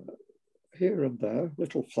here and there,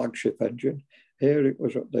 little flagship engine. Here it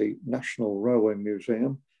was at the National Railway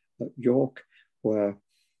Museum at York, where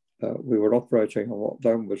we were operating on what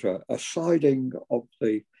then was a siding of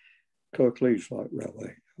the Kirklees Light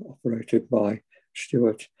Railway, operated by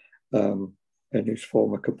Stuart in his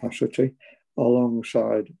former capacity,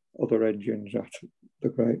 alongside other engines at the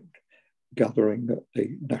great gathering at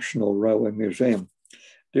the National Railway Museum.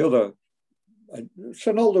 The other,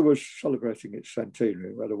 St Aldra was celebrating its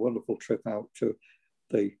centenary. We had a wonderful trip out to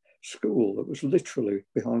the school that was literally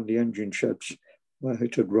behind the engine sheds where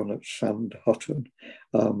it had run at Sand Hutton.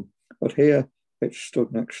 But here it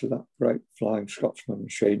stood next to that great Flying Scotsman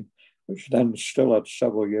machine, which then still had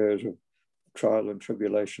several years of trial and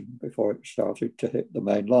tribulation before it started to hit the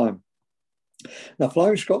main line. Now,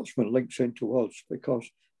 Flying Scotsman links into us because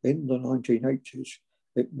in the 1980s,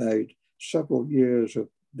 it made several years of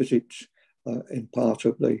visits in part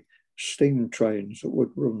of the steam trains that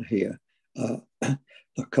would run here,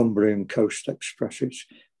 the Cumbrian Coast Expresses.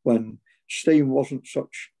 When steam wasn't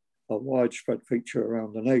such a widespread feature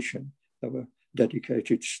around the nation, there were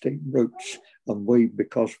dedicated steam routes. And we,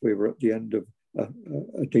 because we were at the end of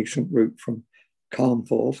a decent route from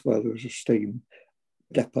Carnforth, where there was a steam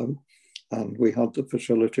depot, and we had the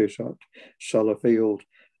facilities at Sellafield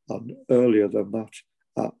and earlier than that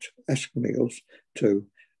at Eskmeals to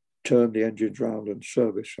turn the engines round and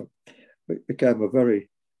service them. It became a very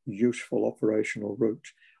useful operational route.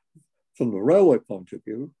 From the railway point of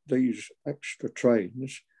view, these extra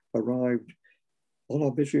trains arrived on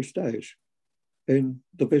our busiest days, in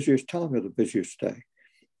the busiest time of the busiest day.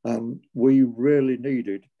 And we really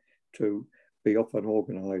needed to be up and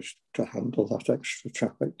organised to handle that extra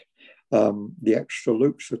traffic. The extra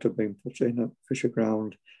loops that have been put in at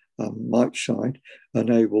Fisherground and Miteside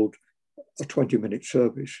enabled a 20-minute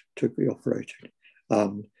service to be operated.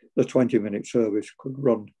 And the 20-minute service could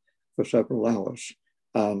run for several hours,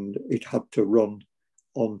 and it had to run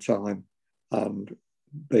on time and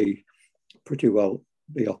be pretty well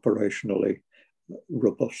be operationally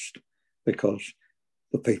robust, because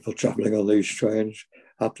the people travelling on these trains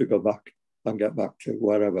had to go back and get back to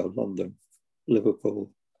wherever, London,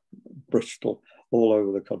 Liverpool, Bristol, all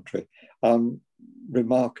over the country. And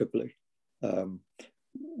remarkably,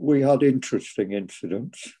 we had interesting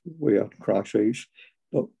incidents, we had crises,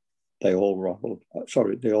 but they all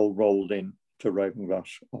rolled in to Ravenglass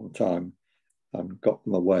on time and got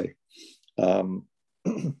them away. And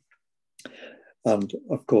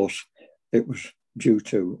of course, it was due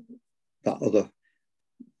to that other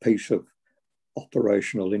piece of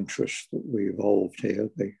operational interest that we evolved here,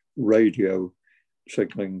 the radio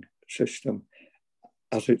signalling system,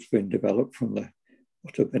 as it's been developed from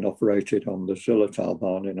what had been operated on the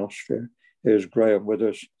Zillertalbahn in Austria. Here's Graham with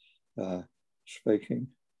us speaking.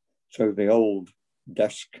 So the old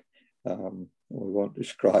desk, we won't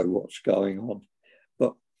describe what's going on,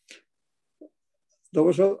 but there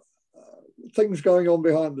was things going on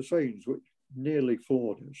behind the scenes which nearly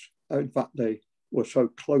floored us. In fact, they were so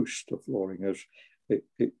close to flooring us,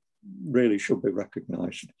 it really should be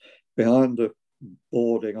recognised. Behind the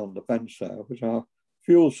boarding on the fence there was our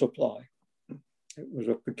fuel supply. It was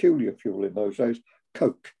a peculiar fuel in those days,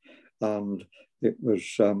 coke. And it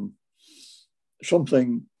was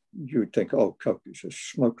something you'd think, oh, coke is a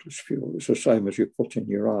smokeless fuel. It's the same as you put in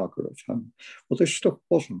your Arga at home. Well, this stuff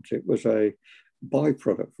wasn't. It was a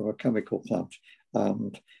byproduct from a chemical plant.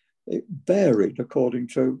 And it varied according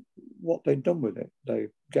to what they'd done with it. They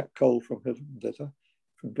get coal from hither and thither,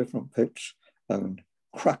 from different pits, and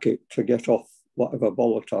crack it to get off whatever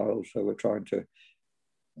volatiles they were trying to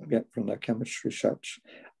get from their chemistry sets.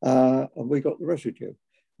 And we got the residue.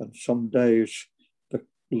 And some days the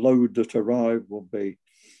load that arrived will be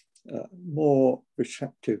more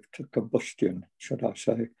receptive to combustion, should I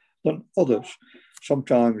say, than others.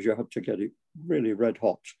 Sometimes you had to get it really red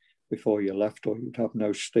hot before you left, or you'd have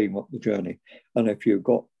no steam up the journey. And if you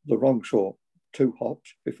got the wrong sort too hot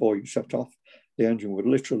before you set off, the engine would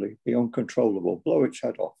literally be uncontrollable, blow its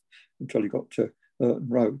head off until you got to Urton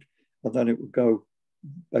Road, and then it would go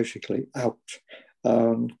basically out.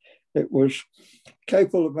 And it was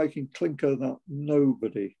capable of making clinker that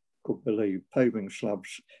nobody could believe. Paving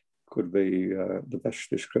slabs could be the best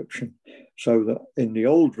description. So that in the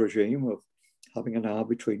old regime of having an hour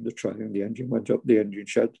between the train and the engine went up the engine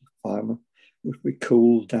shed, the fireman would be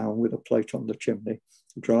cooled down with a plate on the chimney.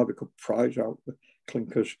 The driver could prise out the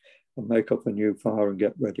clinkers and make up a new fire and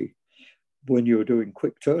get ready. When you were doing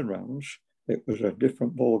quick turnarounds, it was a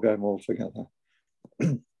different ball game altogether.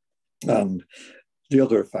 And the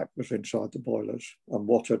other effect was inside the boilers. And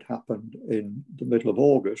what had happened in the middle of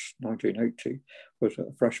August 1980 was that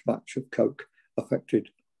a fresh batch of coke affected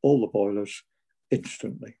all the boilers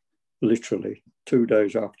instantly. Literally 2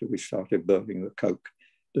 days after we started burning the coke,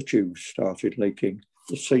 the tubes started leaking,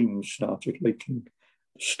 the seams started leaking,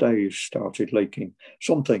 the stays started leaking.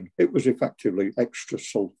 It was effectively extra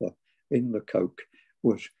sulphur in the coke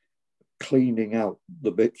was cleaning out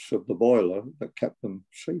the bits of the boiler that kept them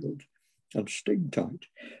sealed and steam tight.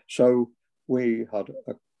 So we had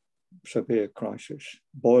a severe crisis.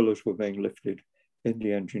 Boilers were being lifted in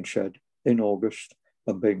the engine shed in August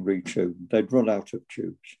and being retubed. They'd run out of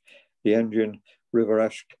tubes. The engine, River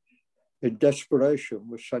Esk, in desperation,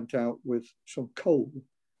 was sent out with some coal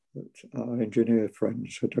that our engineer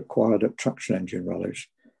friends had acquired at traction engine rallies.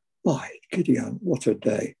 My Gideon, what a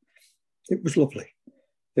day. It was lovely.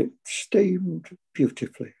 It steamed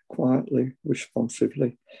beautifully, quietly,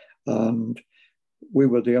 responsively, and we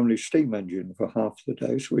were the only steam engine for half the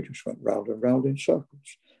day, so we just went round and round in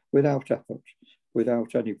circles, without effort,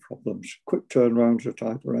 without any problems. Quick turnarounds at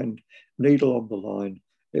either end, needle on the line.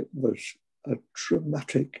 It was a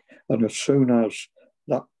dramatic, and as soon as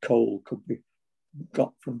that coal could be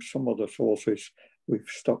got from some other sources. We've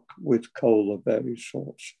stuck with coal of various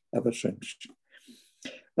sorts ever since.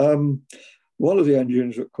 One of the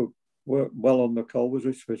engines that could work well on the coal was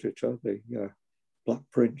this visitor, the Black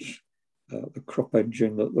Prince, the Krupp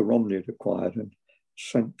engine that the Romney had acquired and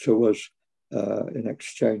sent to us in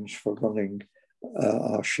exchange for running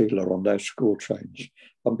our Sheila on their school trains.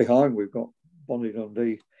 And behind we've got Bonnie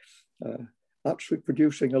Dundee actually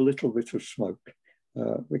producing a little bit of smoke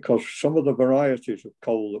because some of the varieties of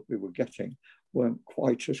coal that we were getting weren't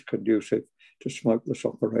quite as conducive to smokeless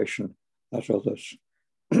operation as others.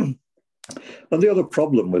 And the other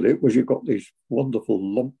problem with it was you got these wonderful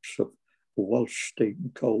lumps of Welsh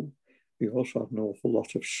steam coal. You also had an awful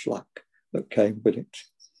lot of slack that came with it.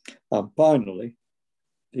 And finally,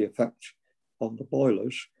 the effect on the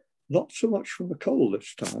boilers, not so much from the coal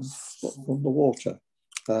this time, but from the water.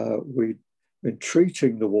 We'd been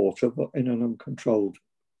treating the water, but in an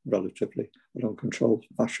relatively uncontrolled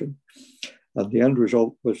fashion. And the end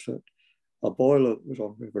result was that a boiler that was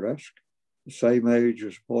on River Esk, the same age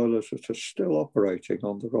as boilers that are still operating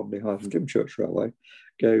on the Romney Hythe and Dymchurch Railway,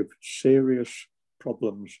 gave serious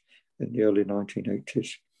problems in the early 1980s.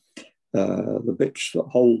 The bits that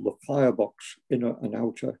hold the firebox inner and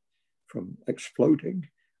outer from exploding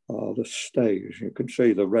are the stays. You can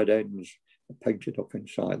see the red ends are painted up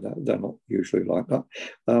inside that. They're not usually like that.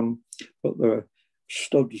 But there are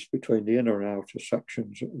studs between the inner and outer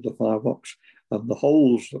sections of the firebox, and the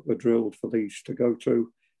holes that were drilled for these to go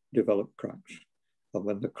through developed cracks. And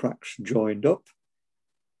when the cracks joined up,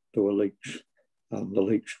 there were leaks, and the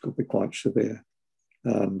leaks could be quite severe.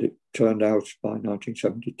 And it turned out by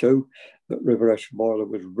 1972 that River Esk boiler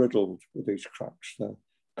was riddled with these cracks. The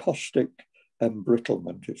caustic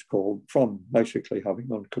embrittlement, it's called, from basically having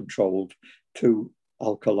uncontrolled too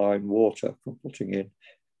alkaline water from putting in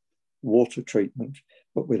water treatment,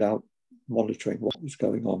 but without monitoring what was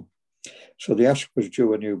going on. So the Esk was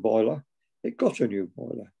due a new boiler. It got a new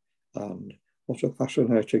boiler, and what a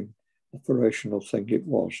fascinating operational thing it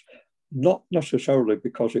was. Not necessarily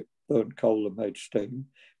because it burnt coal and made steam,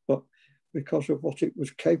 but because of what it was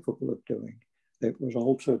capable of doing. It was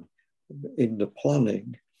altered in the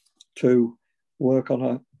planning to work on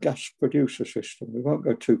a gas producer system. We won't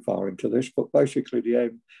go too far into this, but basically the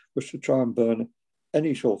aim was to try and burn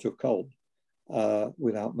any sort of coal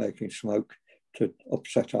without making smoke to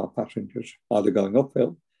upset our passengers, either going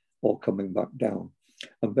uphill or coming back down.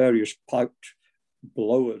 And various piped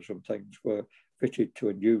blowers and things were fitted to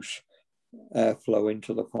induce airflow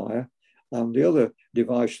into the fire. And the other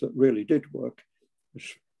device that really did work was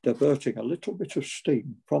diverting a little bit of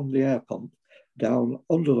steam from the air pump down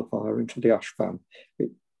under the fire into the ash pan.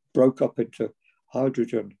 It broke up into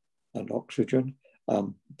hydrogen and oxygen,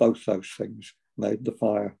 and both those things made the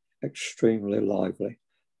fire extremely lively.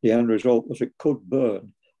 The end result was it could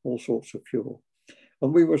burn all sorts of fuel.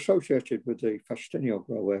 And we were associated with the Fastenio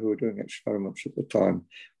Railway, who were doing experiments at the time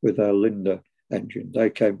with their Linda engine. They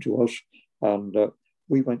came to us and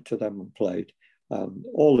we went to them and played. And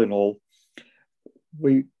all in all,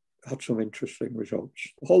 we had some interesting results.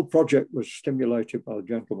 The whole project was stimulated by a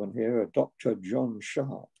gentleman here, a Dr. John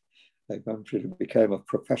Sharp. He eventually became a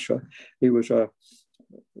professor. He was a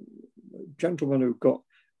gentleman who got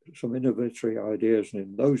some innovative ideas, and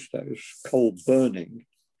in those days, coal burning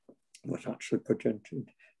was actually presented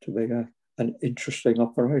to be an interesting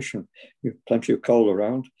operation. You have plenty of coal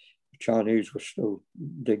around. The Chinese were still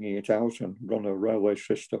digging it out and run a railway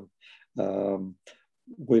system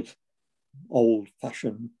with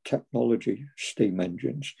old-fashioned technology steam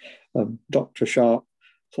engines. Dr. Sharp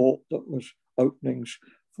thought that was openings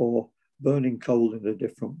for burning coal in a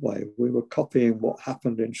different way. We were copying what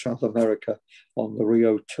happened in South America on the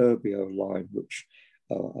Rio Turbio line, which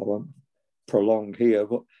I won't prolong here,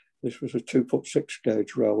 but this was a 2-foot-6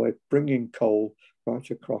 gauge railway bringing coal right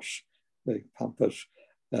across the Pampas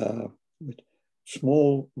with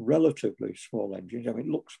small, relatively small engines. I mean,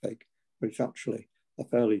 it looks big, but it's actually a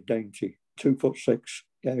fairly dainty 2-foot-6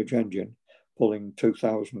 gauge engine pulling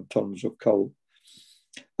 2,000 tons of coal.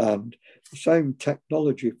 And the same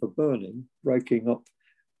technology for burning, breaking up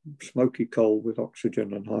smoky coal with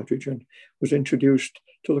oxygen and hydrogen, was introduced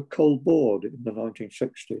to the coal board in the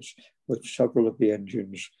 1960s with several of the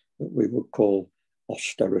engines that we would call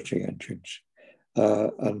austerity engines.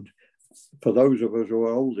 And for those of us who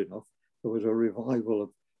are old enough, there was a revival of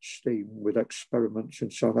steam with experiments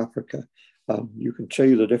in South Africa. You can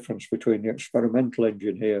see the difference between the experimental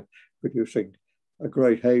engine here producing a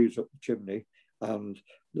great haze up the chimney and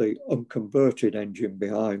the unconverted engine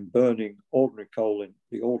behind burning ordinary coal in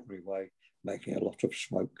the ordinary way, making a lot of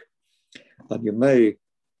smoke. And you may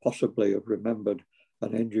possibly have remembered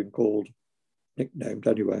an engine called nicknamed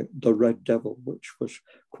anyway, the Red Devil, which was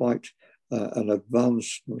quite an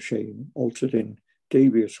advanced machine, altered in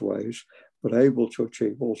devious ways, but able to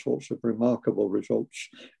achieve all sorts of remarkable results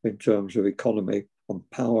in terms of economy and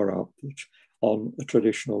power output on a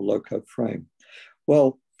traditional loco frame.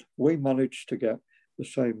 Well, we managed to get the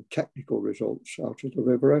same technical results out of the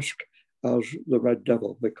Riveresque as the Red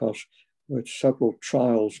Devil, because with several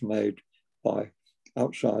trials made by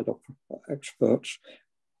outside experts,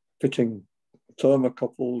 fitting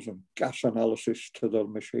thermocouples and gas analysis to the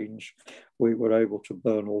machines, we were able to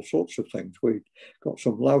burn all sorts of things. We got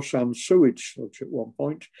some Lausanne sewage sludge at one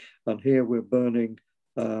point, and here we're burning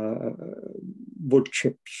wood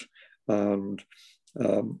chips, and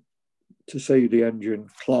to see the engine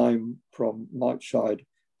climb from Miteside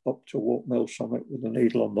up to Warp Mill Summit with a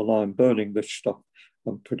needle on the line, burning this stuff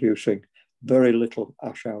and producing very little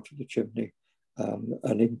ash out of the chimney and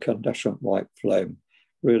an incandescent white flame,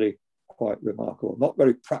 really quite remarkable. Not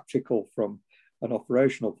very practical from an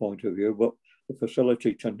operational point of view, but the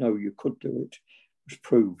facility to know you could do it was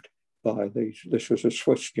proved by these. This was a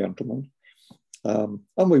Swiss gentleman, and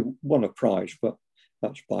we won a prize, but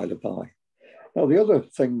that's by the by. Now, the other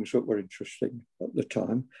things that were interesting at the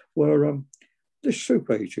time were this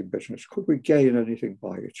superheating business. Could we gain anything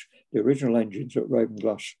by it? The original engines at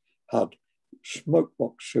Ravenglass had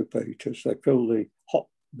smokebox superheaters. They filled the hot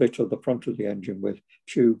bit of the front of the engine with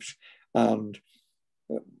tubes, and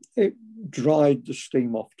it dried the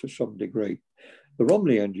steam off to some degree. The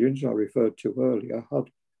Romley engines I referred to earlier had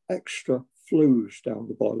extra flues down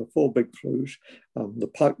the boiler, 4 big flues, and the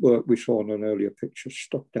pipework we saw in an earlier picture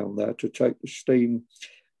stuck down there to take the steam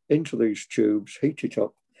into these tubes, heat it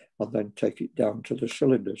up, and then take it down to the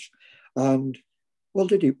cylinders. And, well,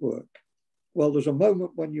 did it work? Well, there's a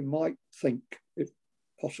moment when you might think it's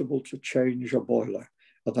possible to change a boiler,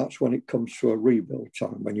 and that's when it comes to a rebuild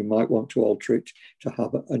time, when you might want to alter it to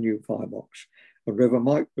have a new firebox. And River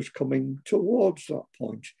Mike was coming towards that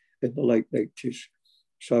point in the late 80s.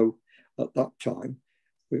 So at that time,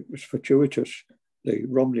 it was fortuitous. The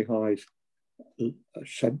Romley Hythe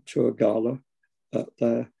sent to a gala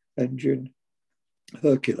their engine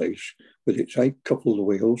Hercules with its 8 coupled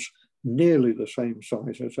wheels, nearly the same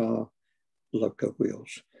size as our loco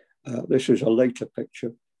wheels. This is a later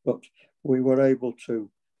picture, but we were able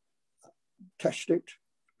to test it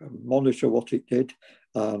and monitor what it did.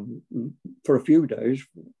 For a few days,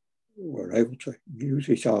 we were able to use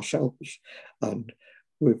it ourselves, and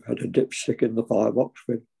we've had a dipstick in the firebox,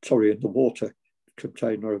 in the water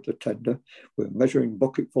container of the tender. We're measuring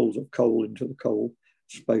bucketfuls of coal into the coal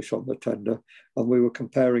space on the tender, and we were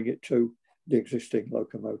comparing it to the existing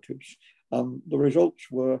locomotives. And the results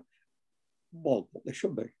were, well, what they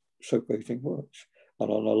should be. Superheating works.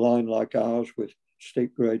 And on a line like ours with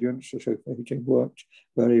steep gradients, the superheating worked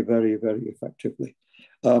very, very, very effectively.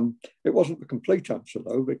 It wasn't the complete answer,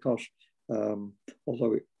 though, because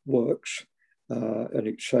although it works and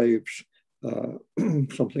it saves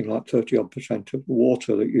something like 30% of the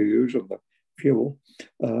water that you use and the fuel,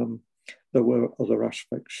 there were other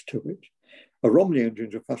aspects to it. A Romley engine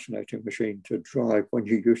is a fascinating machine to drive when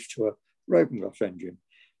you're used to a Ravenglass engine,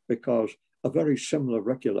 because a very similar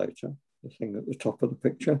regulator, the thing at the top of the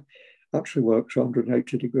picture, actually works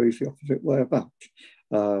 180 degrees the opposite way about,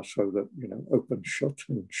 so that, you know, open, shut,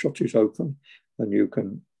 and shut is open, and you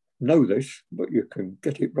can know this, but you can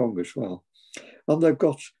get it wrong as well. And they've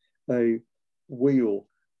got a wheel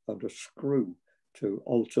and a screw to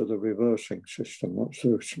alter the reversing system. That's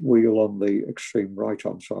the wheel on the extreme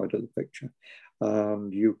right-hand side of the picture.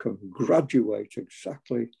 And you can graduate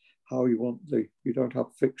exactly how you want you don't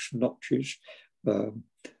have fixed notches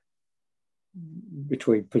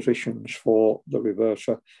between positions for the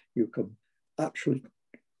reverser. You can actually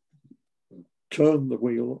turn the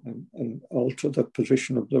wheel and alter the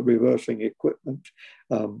position of the reversing equipment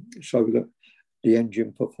so that the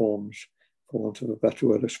engine performs, for want of a better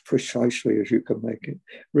word, as precisely as you can make it.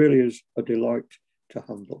 Really is a delight to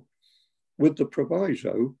handle. With the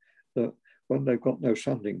proviso that when they've got no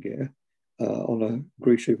sanding gear on a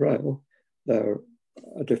greasy rail, they're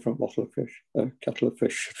a different bottle of fish, a kettle of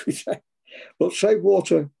fish, should we say. But save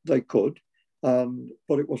water they could,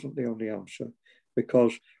 but it wasn't the only answer,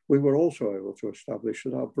 because we were also able to establish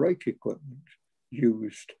that our brake equipment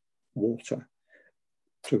used water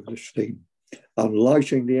through the steam. And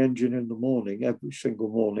lighting the engine in the morning, every single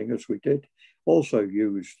morning as we did, also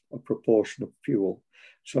used a proportion of fuel.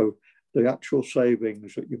 So the actual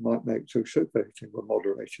savings that you might make through superheating were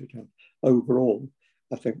moderated. And overall,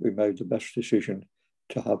 I think we made the best decision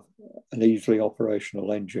to have an easily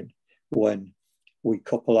operational engine when we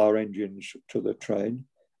couple our engines to the train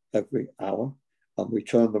every hour, and we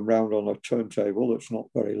turn them round on a turntable that's not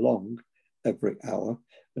very long every hour.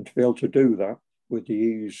 And to be able to do that with the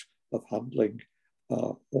ease of handling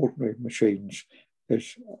ordinary machines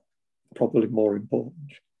is probably more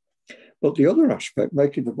important. But the other aspect,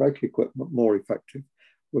 making the brake equipment more effective,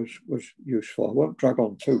 was useful. I won't drag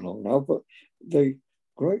on too long now, but the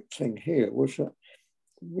great thing here was that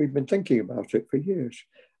we've been thinking about it for years.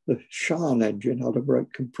 The Shan engine had a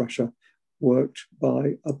brake compressor worked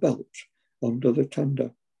by a belt under the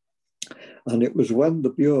tender. And it was when the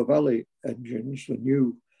Bure Valley engines, the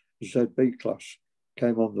new ZB class,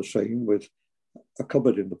 came on the scene with a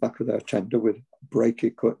cupboard in the back of their tender with brake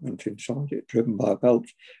equipment inside it, driven by a belt,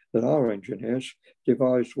 that our engineers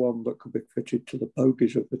devised one that could be fitted to the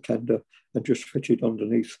bogies of the tender and just fitted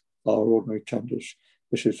underneath our ordinary tenders.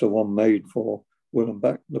 This is the one made for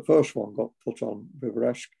Willenbeck. The first one got put on River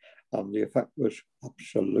Esk, and the effect was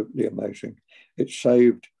absolutely amazing. It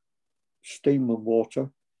saved steam and water,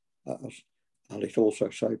 and it also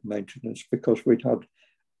saved maintenance, because we'd had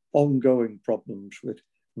ongoing problems with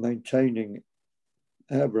maintaining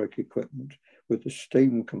air brake equipment with the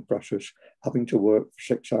steam compressors having to work for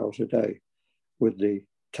 6 hours a day. With the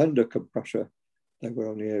tender compressor, they were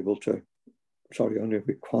only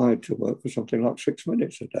required to work for something like 6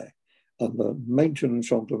 minutes a day. And the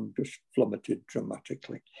maintenance on them just plummeted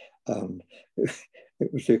dramatically. And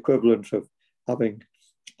it was the equivalent of having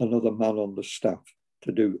another man on the staff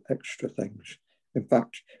to do extra things. In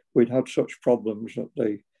fact, we'd had such problems that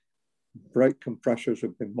the brake compressors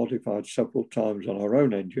have been modified several times on our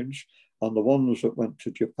own engines, and the ones that went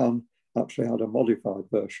to Japan actually had a modified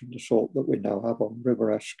version, the sort that we now have on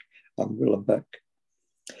River Esk and Willenbeck.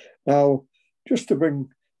 Now, just to bring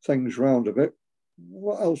things round a bit,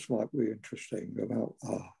 what else might be interesting about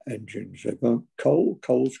our engines? They burn coal,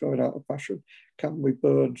 coal's going out of fashion. Can we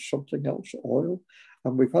burn something else, oil?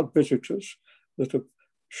 And we've had visitors that have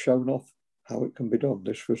shown off how it can be done.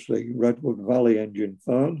 This was the Redwood Valley engine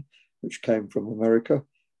Fern, which came from America,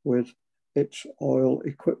 with its oil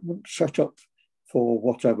equipment set up for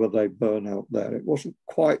whatever they burn out there. It wasn't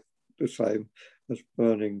quite the same as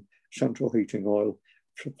burning central heating oil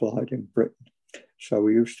supplied in Britain. So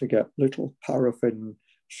we used to get little paraffin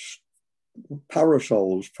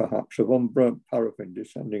parasols, perhaps, of unburnt paraffin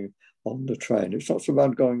descending on the train. It's not so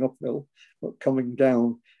bad going uphill, but coming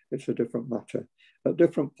down, it's a different matter. At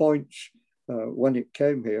different points, when it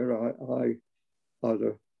came here, I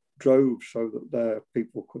either drove so that their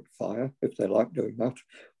people could fire, if they liked doing that,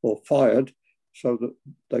 or fired so that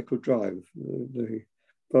they could drive. The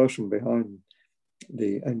person behind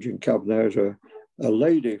the engine cab there is a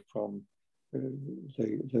lady from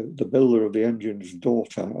the builder of the engine's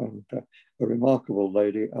daughter, and a remarkable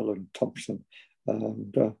lady, Ellen Thompson.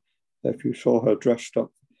 And if you saw her dressed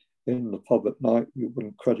up in the pub at night, you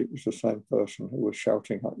wouldn't credit it was the same person who was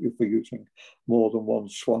shouting at you for using more than one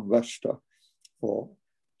Swan Vesta for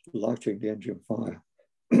lighting the engine fire.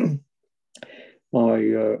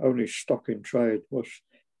 My only stock in trade was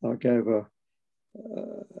I gave a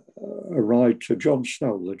ride to John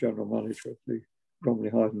Snell, the general manager of the Bromley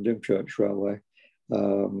Hyde and Dymchurch Railway,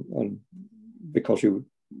 and because he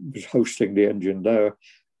was hosting the engine there,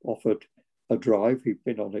 offered a drive. He'd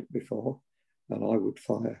been on it before, and I would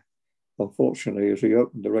fire. Unfortunately, as he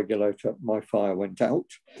opened the regulator, my fire went out.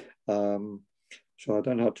 So I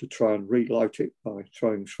then had to try and relight it by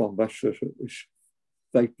throwing Swan Vestas at this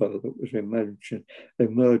vapour that was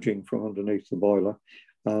emerging from underneath the boiler.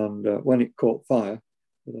 And when it caught fire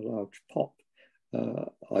with a large pop,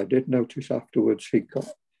 I did notice afterwards he got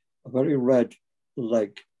a very red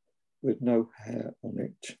leg with no hair on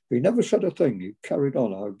it. He never said a thing. He carried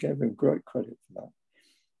on. I gave him great credit for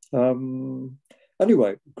that.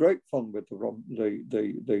 Anyway, great fun with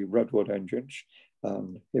the Redwood engines.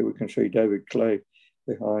 And here we can see David Clay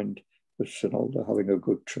behind the Synalder having a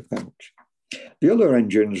good trip out. The other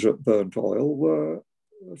engines that burnt oil were,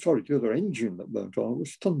 the other engine that burnt oil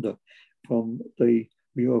was Thunder from the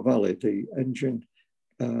Muir Valley, the engine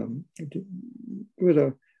with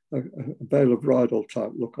a bale of bridle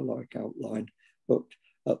type look-alike outline, but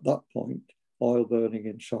at that point, oil burning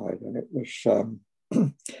inside. And it was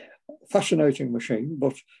a fascinating machine,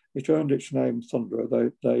 but it earned its name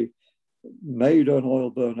Thunderer. They made an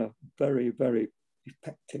oil burner very, very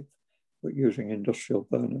effective, but using industrial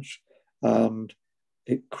burners. And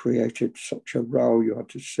it created such a row. You had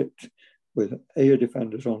to sit with ear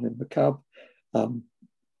defenders on in the cab,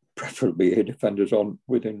 preferably ear defenders on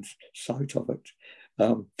within sight of it.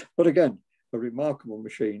 But again, a remarkable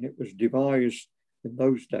machine. It was devised in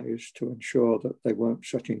those days to ensure that they weren't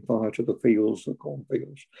setting fire to the fields, the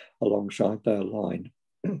cornfields, alongside their line.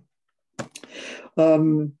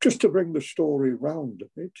 Just to bring the story round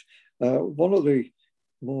a bit, one of the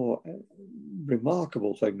more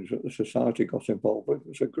remarkable things that the Society got involved with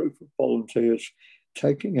was a group of volunteers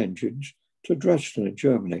taking engines to Dresden in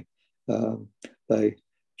Germany. They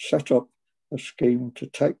set up a scheme to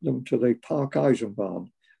take them to the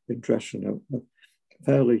Parkeisenbahn in Dresden, a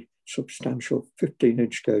fairly substantial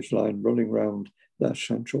 15-inch gauge line running around their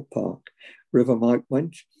central park. River Mike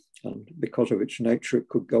went, and because of its nature, it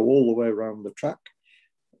could go all the way around the track.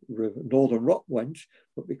 Northern Rock went,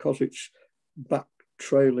 but because its back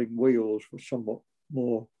trailing wheels were somewhat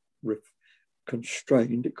more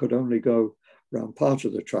constrained, it could only go around part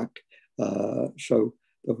of the track. So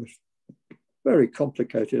there was very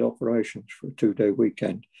complicated operations for a 2-day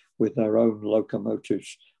weekend with their own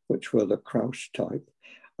locomotives, which were the Krauss type.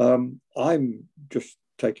 I'm just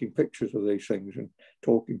taking pictures of these things and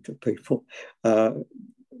talking to people,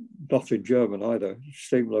 not in German either,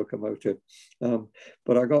 steam locomotive.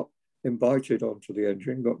 But I got invited onto the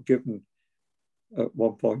engine, got given at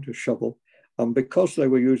one point a shovel. And because they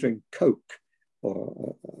were using coke,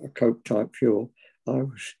 or a coke type fuel, I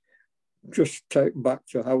was just taken back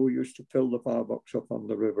to how we used to fill the firebox up on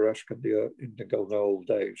the River Esk in the old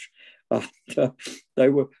days. And they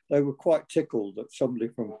were quite tickled that somebody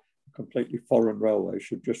from a completely foreign railway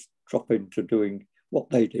should just drop into doing what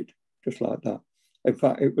they did, just like that. In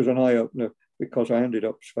fact, it was an eye-opener because I ended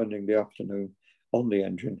up spending the afternoon on the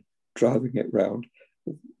engine, driving it round.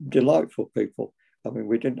 Delightful people. I mean,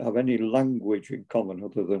 we didn't have any language in common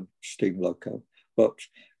other than steam loco, but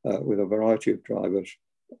with a variety of drivers,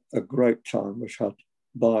 a great time was had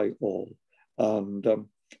by all. And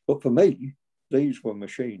but for me, these were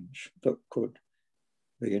machines that could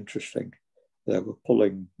be interesting. They were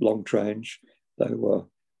pulling long trains. They were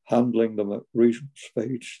handling them at reasonable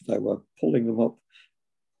speeds. They were pulling them up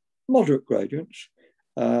moderate gradients.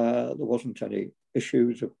 There wasn't any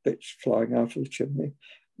issues of bits flying out of the chimney.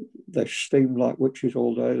 They steamed like witches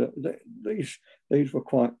all day. These were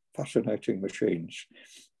quite fascinating machines.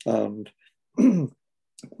 And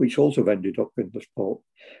we sort of ended up in the spot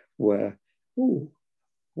where,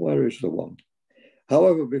 where is the one?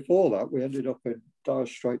 However, before that, we ended up in dire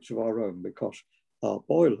straits of our own because our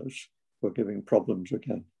boilers were giving problems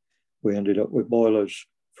again. We ended up with boilers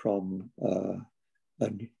from a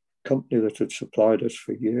company that had supplied us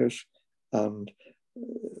for years, and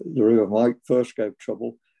the River Mike first gave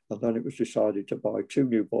trouble, and then it was decided to buy 2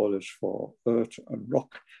 new boilers for earth and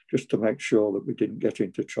rock just to make sure that we didn't get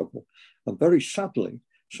into trouble. And very sadly,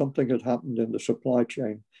 something had happened in the supply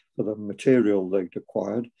chain for the material they'd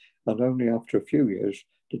acquired, and only after a few years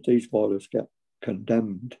did these boilers get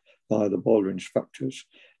condemned by the boiler inspectors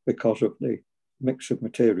because of the mix of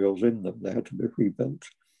materials in them. They had to be rebuilt.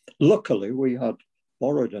 Luckily, we had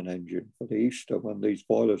borrowed an engine for the Easter when these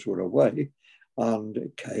boilers were away, and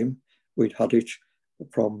it came. We'd had it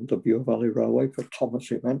from the Bure Valley Railway for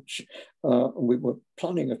Thomas events. We were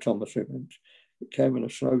planning a Thomas event. It came in a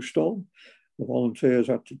snowstorm. The volunteers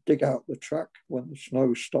had to dig out the track when the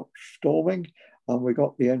snow stopped storming, and we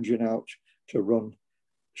got the engine out to run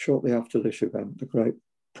shortly after this event, the great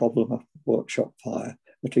problem of workshop fire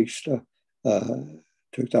at Easter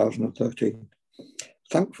 2013.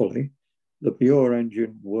 Thankfully, the Bure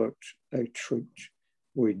engine worked a treat.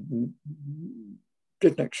 We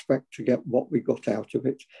didn't expect to get what we got out of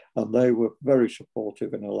it, and they were very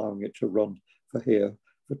supportive in allowing it to run for here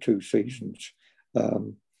for 2 seasons.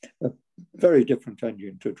 A very different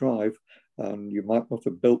engine to drive, and you might not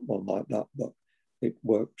have built one like that, but it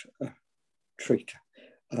worked a treat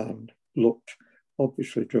and looked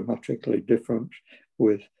obviously dramatically different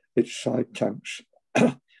with its side tanks.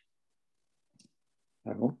 Hang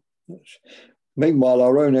on. Meanwhile,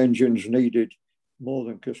 our own engines needed more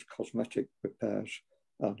than just cosmetic repairs.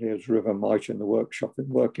 And here's River Mite in the workshop in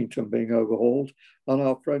Workington being overhauled. And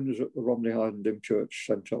our friends at the Romney Hyde Church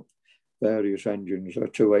sent up various engines,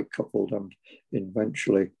 2 8-coupled and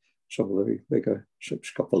eventually some of the bigger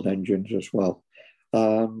 6-coupled engines as well.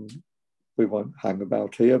 We won't hang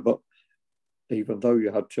about here, but even though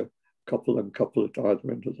you had to couple at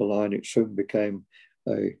either end of the line, it soon became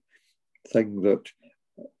a thing that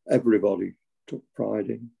everybody took pride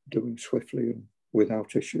in doing swiftly and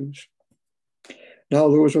without issues. Now,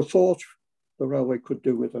 there was a thought the railway could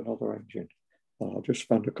do with another engine. I'll just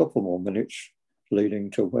spend a couple more minutes leading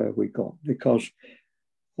to where we got, because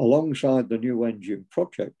alongside the new engine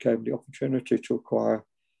project came the opportunity to acquire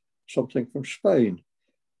something from Spain,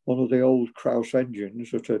 one of the old Krauss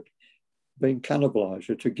engines that had been cannibalized.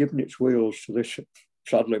 It had given its wheels to this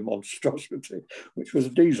sadly monstrosity, which was a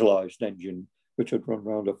dieselized engine which had run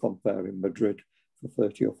around a pump there in Madrid for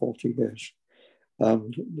 30 or 40 years.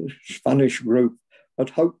 And the Spanish group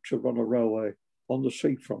had hoped to run a railway on the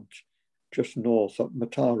seafront, just north of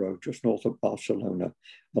Mataro, just north of Barcelona,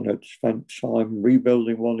 and had spent time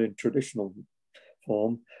rebuilding one in traditional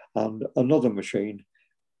form and another machine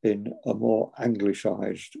in a more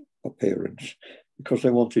anglicised appearance, because they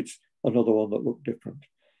wanted another one that looked different.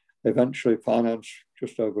 Eventually, finance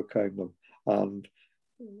just overcame them. And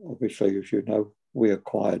obviously, as you know, we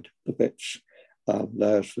acquired the bits. And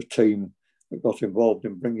there's the team that got involved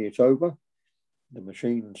in bringing it over, the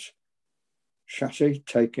machine's chassis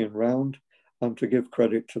taken round, and to give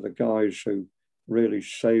credit to the guys who really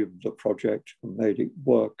saved the project and made it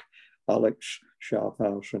work, Alex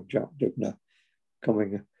Sharphouse and Jack Dibner,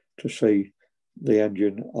 coming to see the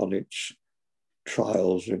engine on its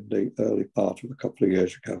trials in the early part of a couple of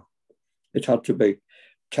years ago. It had to be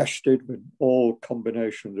tested with all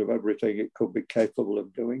combinations of everything it could be capable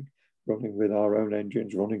of doing, running with our own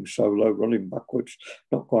engines, running solo, running backwards,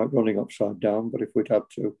 not quite running upside down, but if we'd had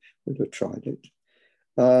to, we'd have tried it.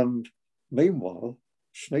 And meanwhile,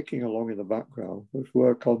 sneaking along in the background was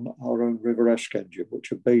work on our own River-esque engine, which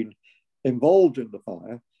had been involved in the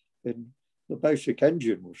fire. In the basic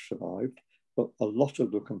engine was survived, but a lot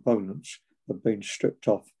of the components had been stripped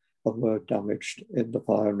off and were damaged in the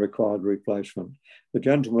fire and required replacement. The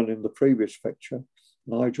gentleman in the previous picture,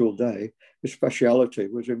 Nigel Day, his speciality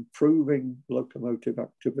was improving locomotive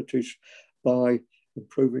activities by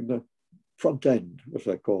improving the front end, as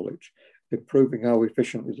they call it, improving how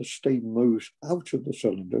efficiently the steam moves out of the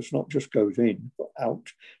cylinders, not just goes in, but out,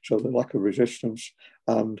 so the lack of resistance,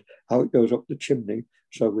 and how it goes up the chimney,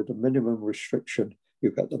 so with the minimum restriction,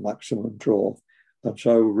 you get the maximum draw. And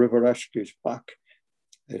so River-esque is back,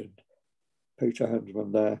 in Peter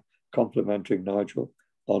Hensman there, complimenting Nigel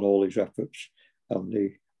on all his efforts, and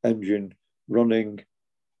the engine running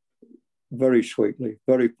very sweetly,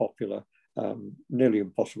 very popular, nearly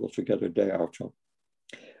impossible to get a day out of.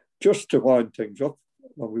 Just to wind things up,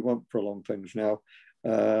 well, we won't prolong things now,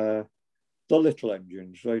 the little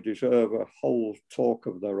engines, they deserve a whole talk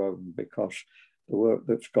of their own, because the work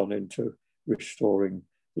that's gone into restoring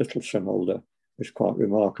Little Simolda is quite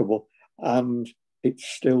remarkable, and it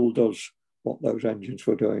still does what those engines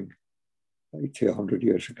were doing 80, 100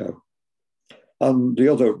 years ago. And the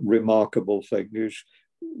other remarkable thing is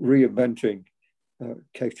reinventing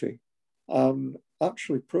Katie, and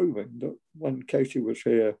actually proving that when Katie was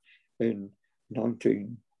here in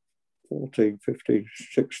 1914, 15,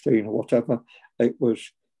 16 or whatever, it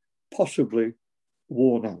was possibly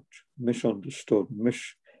worn out, misunderstood,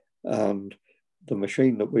 and the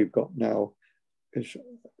machine that we've got now is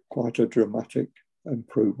quite a dramatic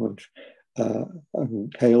improvement,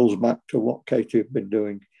 and hails back to what Katie had been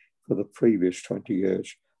doing for the previous 20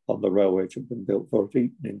 years on the railway that had been built for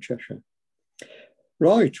Eton in Cheshire.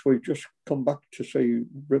 Right, we've just come back to see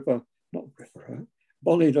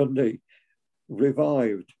Bonnie Dundee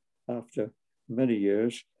revived after many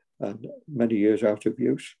years, and many years out of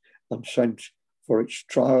use, and sent for its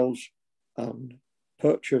trials, and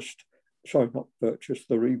the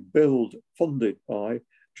rebuild funded by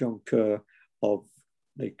John Kerr of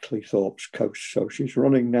the Cleethorpes coast. So she's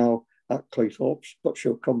running now at Cleethorpes, but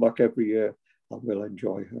she'll come back every year and we'll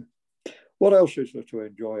enjoy her. What else is there to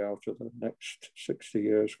enjoy out of the next 60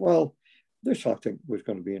 years? Well, this I think was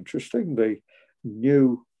going to be interesting. The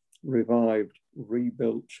new, revived,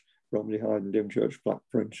 rebuilt Romney Hyde and Dymchurch Black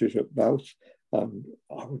Prince is at Bouth, and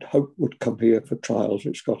I would hope would come here for trials.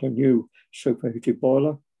 It's got a new superheated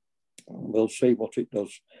boiler, and we'll see what it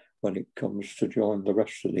does when it comes to join the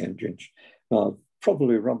rest of the engines. I've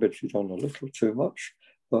probably rabbited on a little too much,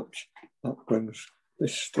 but that brings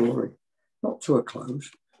this story not to a close,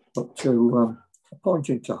 but to a point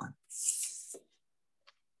in time.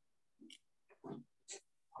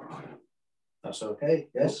 That's okay,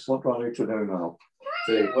 yes. What do I need to know now?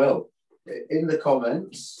 Very well. In the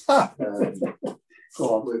comments, go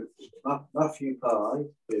on. Matthew Pye,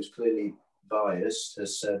 who's clearly biased,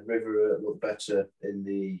 has said River looked better in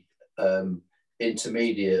the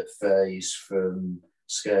intermediate phase from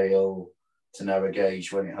scale to narrow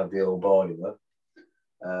gauge when it had the old boiler.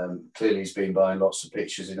 Clearly he's been buying lots of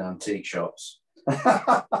pictures in antique shops.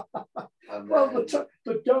 Well,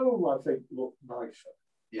 the dome, I think, looked nicer.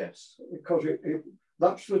 Yes. Because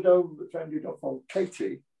that's the dome that's ended up on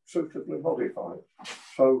Katie, suitably modified.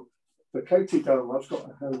 So the Katie dome has got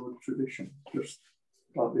a Heywood tradition, just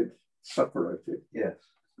slightly separated. Yes.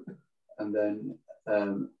 And then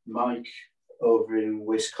Mike over in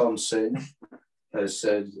Wisconsin has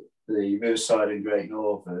said the Riverside and Great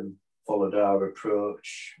Northern followed our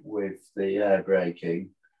approach with the air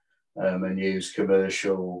braking and used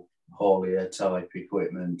commercial haulier type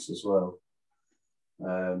equipment as well.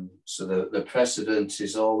 So the precedent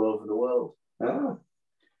is all over the world. Ah.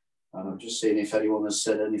 And I'm just seeing if anyone has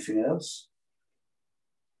said anything else.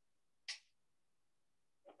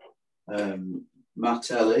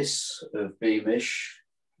 Matt Ellis of Beamish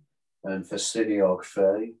and Festiniog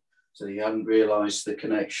Fay. So he hadn't realised the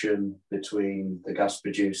connection between the gas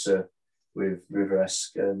producer with River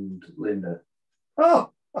Esk and Linda.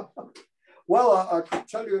 Oh, well, I could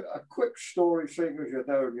tell you a quick story, seeing as you're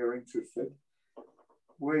there and you're interested.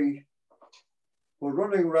 We were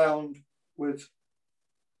running around with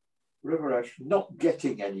River Esk, not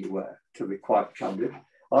getting anywhere, to be quite candid.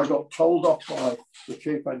 I got told off by the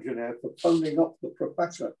chief engineer for phoning up the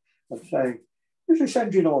professor and saying, is this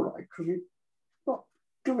engine all right? Because he's not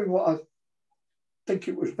doing what I think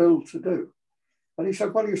it was built to do. And he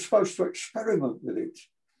said, well, you're supposed to experiment with it.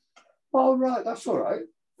 Oh, right, that's all right.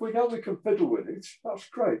 We know we can fiddle with it. That's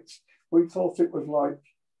great. We thought it was like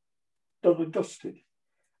done and dusted.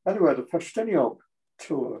 Anyway, the Festiniog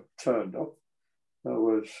tour turned up. There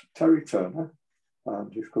was Terry Turner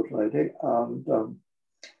and his good lady and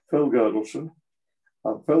Phil Girdleson.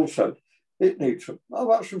 And Phil said, it needs some, how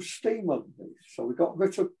about some steam underneath? So we got a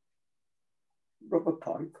bit of rubber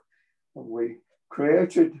pipe and we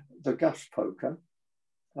created the gas poker,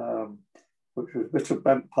 which was a bit of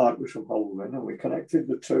bent pipe with some holes in, and we connected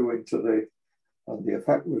the two into and the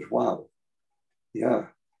effect was, wow, yeah,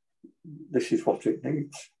 this is what it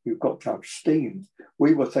needs. You've got to have steam.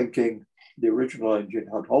 We were thinking the original engine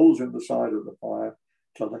had holes in the side of the fire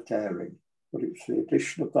to let air in, but it's the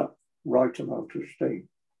addition of that right amount of steam.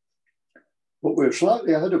 But we were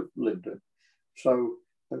slightly ahead of Linda, so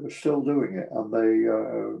they were still doing it, and they,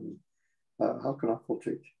 how can I put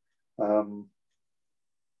it?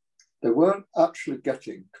 They weren't actually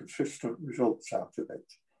getting consistent results out of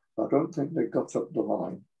it. I don't think they got up the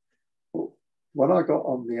line. But when I got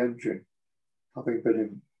on the engine, having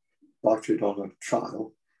been invited on a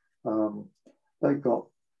trial, they got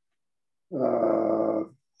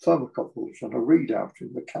thermocouples and a readout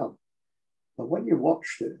in the can. And when you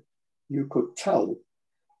watched it, you could tell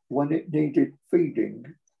when it needed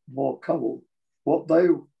feeding more coal. What they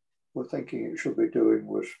were thinking it should be doing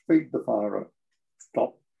was feed the fire up,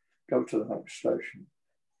 stop, go to the next station,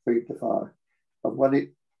 feed the fire. And when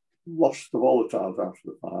it lost the volatiles out of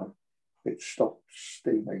the fire, it stopped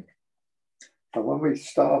steaming. And when we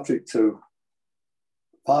started to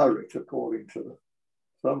fire it according to the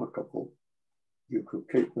thermocouple, you could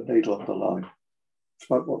keep the needle on the line.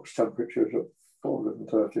 Smoke box temperatures at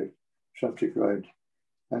 430 centigrade,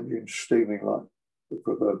 engine steaming like the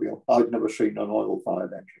proverbial. I'd never seen an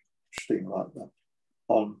oil-fired engine steam like that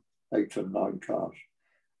on 8 and 9 cars.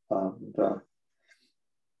 And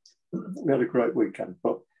we had a great weekend,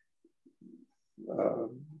 but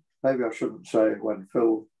maybe I shouldn't say when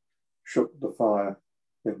Phil shook the fire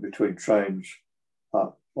in between trains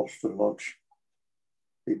at Boston Lodge,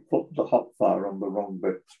 he put the hot fire on the wrong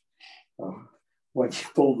bit. When you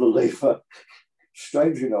pulled the lever,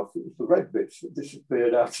 strange enough, it was the red bits that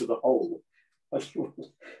disappeared out of the hole. And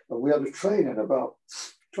we had a train in about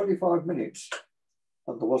 25 minutes,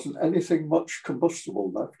 and there wasn't anything much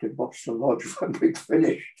combustible left in Boston Lodge when we'd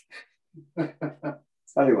finished.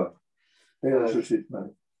 Anyway, here's this is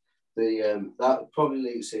me. That probably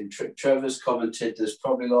links in. Trevor's commented there's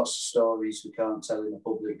probably lots of stories we can't tell in the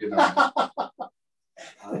public domain.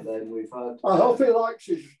 And then we've had. I hope he likes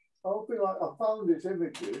his. I hope he I found his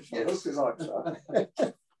images. Yes. I hope he likes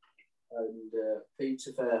that. And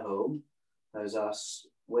Peter Fairholme has asked,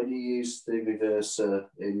 when you use the reverser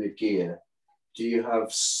in mid-gear, do you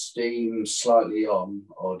have steam slightly on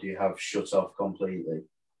or do you have shut off completely?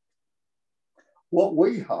 What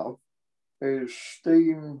we have is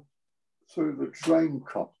steam through the drain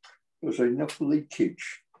cock. There's enough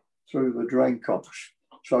leakage through the drain cocks,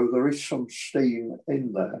 so there is some steam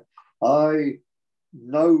in there. I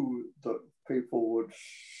know that people would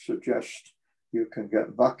suggest you can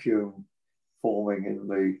get vacuum forming in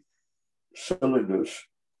the cylinders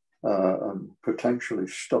and potentially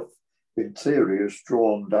stuff in theory is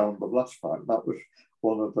drawn down the blast pipe. That was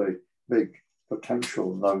one of the big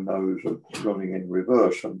potential no-nos of running in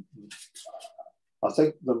reverse. And I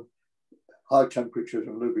think the high temperatures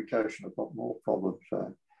and lubrication have got more problems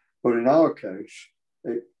there. But in our case,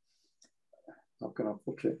 how can I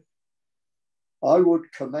put it? I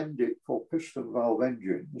would commend it for piston valve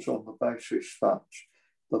engines on the basis that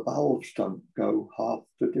the valves don't go half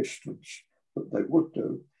the distance that they would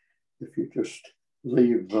do if you just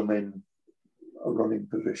leave them in a running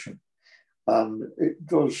position. And it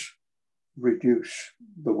does reduce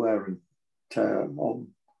the wear and tear on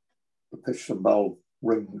the piston valve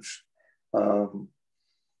rings.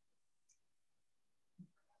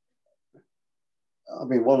 I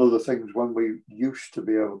mean, one of the things when we used to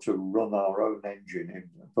be able to run our own engine in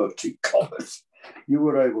inverted commas, you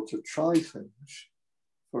were able to try things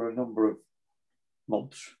for a number of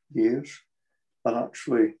months, years, and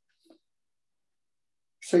actually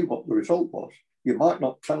see what the result was. You might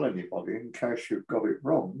not tell anybody in case you've got it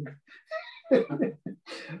wrong,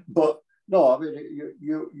 but no, I mean,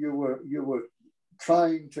 you were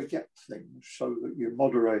trying to get things so that you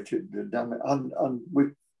moderated the damage, and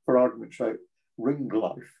with, for argument's sake, ring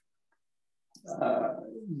life,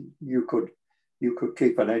 you could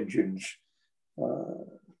keep an engine's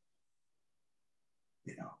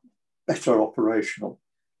better operational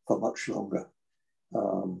for much longer.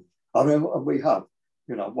 I mean, we have,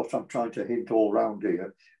 what I'm trying to hint all round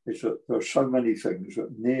here is that there are so many things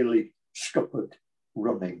that nearly scuppered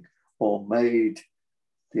running or made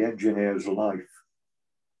the engineer's life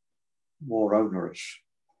more onerous.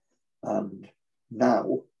 And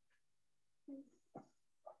now,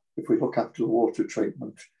 if we look after the water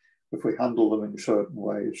treatment, if we handle them in certain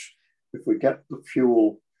ways, if we get the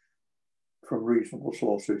fuel from reasonable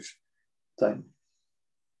sources, then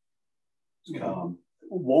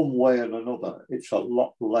one way and another, it's a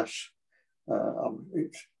lot less.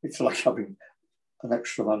 It's like having an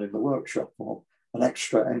extra man in the workshop or an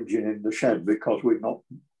extra engine in the shed because we've not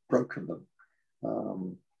broken them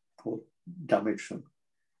or damaged them.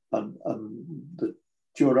 And the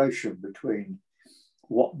duration between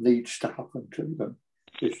what needs to happen to them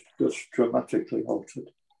is just dramatically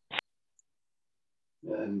altered.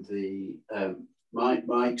 And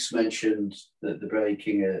Mike's mentioned that the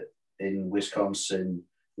braking in Wisconsin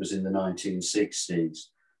was in the 1960s,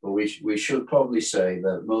 but we should probably say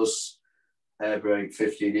that most air brake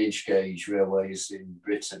 15-inch gauge railways in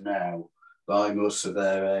Britain now buy most of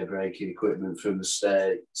their air braking equipment from the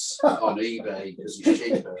States on eBay because it's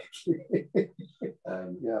cheaper.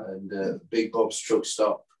 And Big Bob's Truck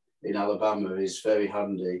Stop in Alabama is very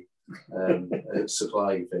handy at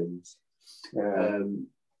supplying things.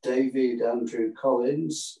 David Andrew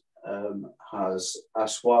Collins has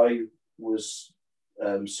asked, why was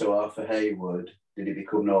Sir Arthur Heywood, did he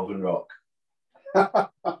become Northern Rock?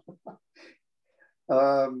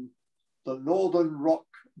 The Northern Rock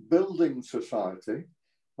Building Society,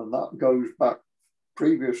 and that goes back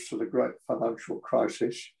previous to the Great Financial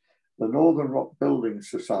Crisis. The Northern Rock Building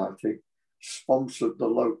Society sponsored the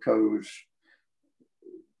locos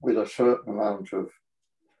with a certain amount of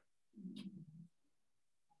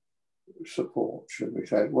support, should we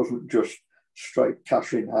say. It wasn't just straight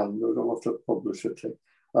cash in hand, there was a lot of publicity.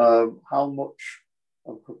 How much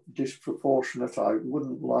disproportionate, I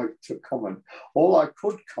wouldn't like to comment. All I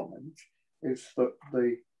could comment is that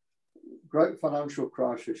the Great Financial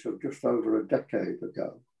Crisis of just over a decade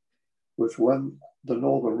ago was when the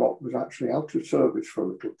Northern Rock was actually out of service for a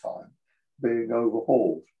little time, being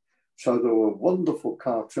overhauled. So there were wonderful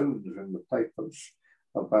cartoons in the papers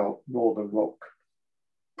about Northern Rock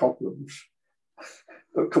problems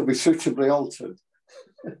that could be suitably altered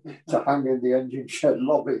to hang in the engine shed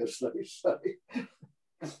lobby, as they say.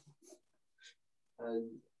 And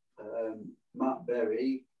Matt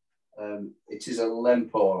Berry, it is a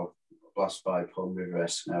Lempore blast by Pond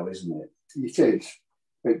River-esque now, isn't it? It is.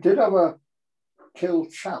 It did have a kill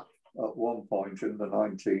chaff at one point in the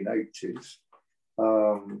 1980s,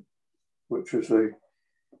 which was a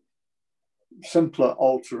simpler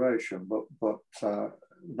alteration, but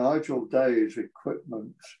Nigel Day's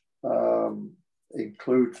equipment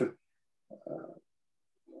includes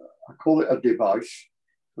I call it a device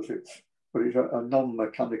because it's a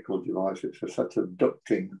non-mechanical device. It's a set of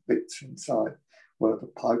ducting bits inside where the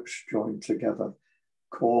pipes join together,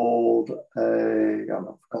 called I've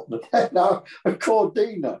forgotten the name now, a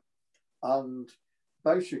cordina. And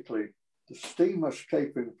basically the steam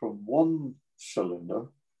escaping from one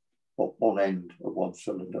cylinder, or one end of one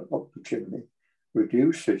cylinder up the chimney,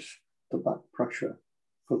 reduces the back pressure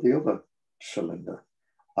for the other cylinder.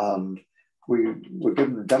 And we were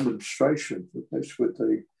given demonstrations of this with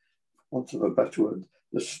the, want of a better word,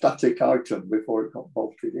 the static item before it got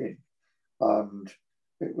bolted in. And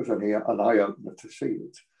it was an eye-opener to see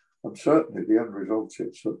it. And certainly the end result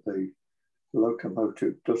is that the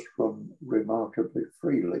locomotive does run remarkably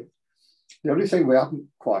freely. The only thing we haven't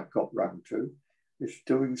quite got round to is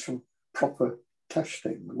doing some proper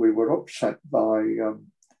testing. We were upset by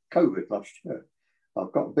COVID last year.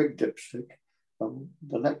 I've got a big dipstick.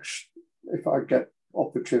 The next, if I get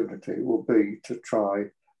opportunity, will be to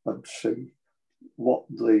try and see what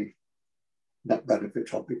the net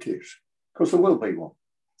benefit of it is. Because there will be one.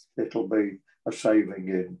 It'll be a saving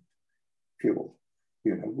in fuel.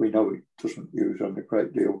 You know, we know it doesn't use a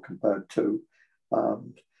great deal compared to,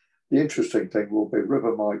 and The interesting thing will be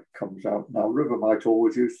Rivermite comes out. Now, Rivermite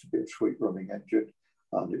always used to be a sweet running engine,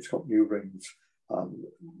 and it's got new rings. And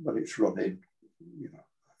when it's running, you know,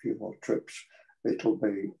 a few more trips, it'll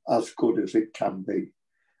be as good as it can be.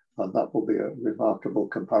 And that will be a remarkable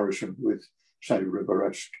comparison with, say,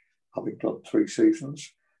 Riveresque, having done 3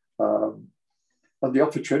 seasons. And the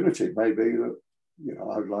opportunity may be that, you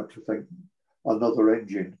know, I'd like to think another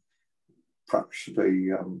engine, perhaps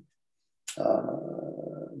the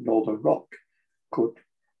Northern Rock, could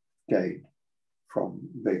gain from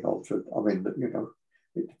being altered. I mean, you know,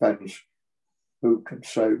 it depends who can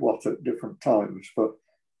say what at different times, but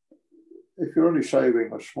if you're only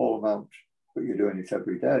saving a small amount, but you're doing it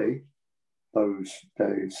every day, those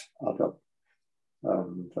days add up.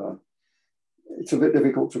 And it's a bit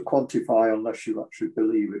difficult to quantify unless you actually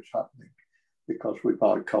believe it's happening, because we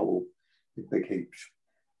buy coal in big heaps.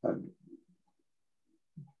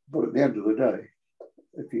 But at the end of the day,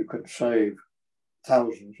 if you can save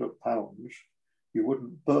thousands of pounds, you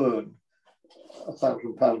wouldn't burn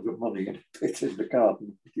 £1,000 of money in a pit in the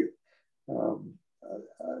garden, would you?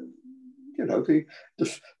 You know, the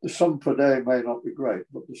sum per day may not be great,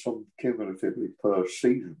 but the sum cumulatively per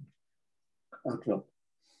season adds up.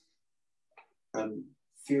 And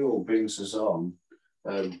fuel brings us on.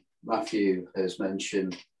 Matthew has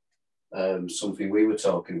mentioned something we were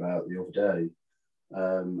talking about the other day,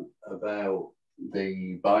 about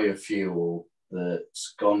the biofuel that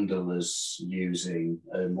gondolas using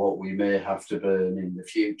and what we may have to burn in the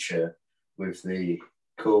future with the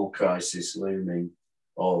coal crisis looming,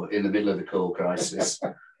 or in the middle of the coal crisis.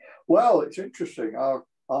 Well, it's interesting. Our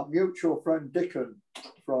mutual friend Dickon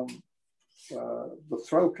from the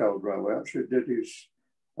Throwcode Railway actually did his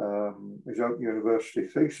open university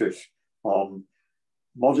thesis on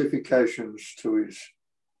modifications to his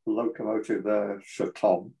locomotive there, Sir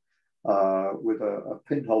Tom, with a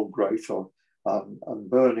pinhole grate and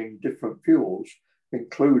burning different fuels,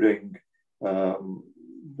 including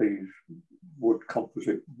these wood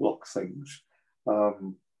composite block things. I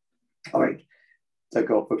mean, they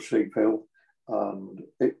go up a steep hill, and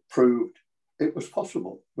it proved it was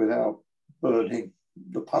possible without burning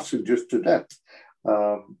the passengers to death.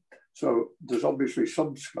 So there's obviously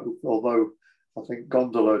some scope, although I think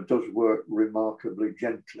gondola does work remarkably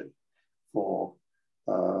gently for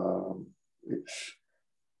its,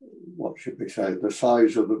 what should we say, the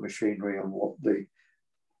size of the machinery and what the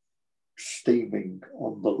steaming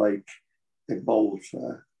on the lake involves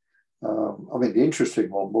there. I mean, the interesting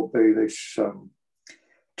one would be this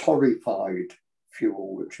torrefied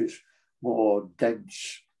fuel, which is more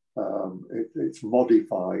dense. It's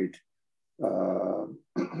modified, what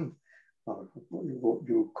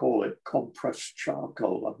you would call it, compressed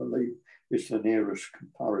charcoal, I believe, is the nearest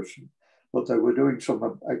comparison. But they were doing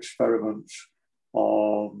some experiments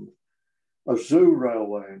on a zoo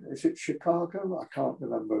railway. Is it Chicago? I can't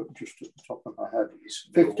remember just at the top of my head.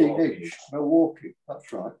 15-inch, Milwaukee,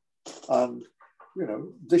 that's right. And, you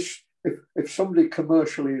know, this, if somebody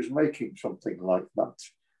commercially is making something like that,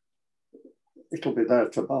 it'll be there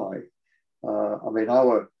to buy. I mean,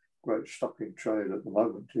 our great stock in trade at the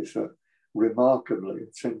moment is remarkably,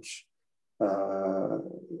 since, well,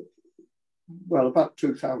 about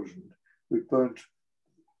 2000, we burnt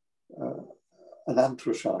an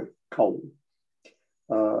anthracite coal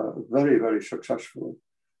very, very successfully.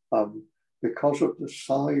 Because of the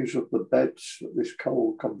size of the beds that this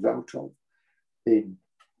coal comes out of in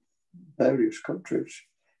various countries,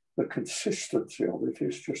 the consistency of it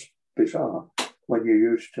is just bizarre when you're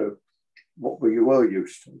used to what you were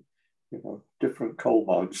used to, you know, different coal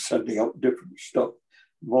mines sending out different stuff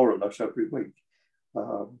more or less every week.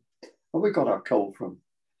 And we got our coal from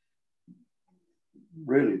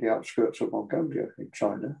really the outskirts of Mongolia in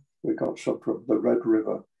China. We got some from the Red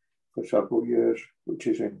River for several years, which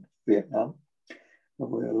is in Vietnam. And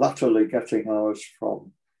we're latterly getting ours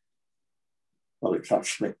from, well, it's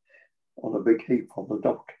actually on a big heap on the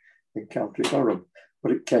dock in County Durham,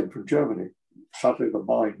 but it came from Germany. Sadly, the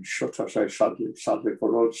mine shut. I say sadly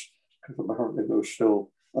for us, because apparently there was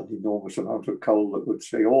still an enormous amount of coal that would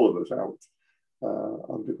see all of us out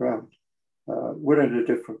underground. We're in a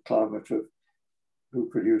different climate of who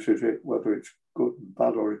produces it, whether it's good and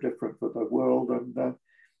bad or indifferent for the world, and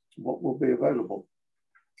what will be available.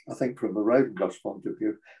 I think from the Ravenglass point of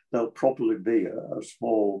view, there'll probably be a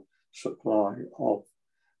small supply of,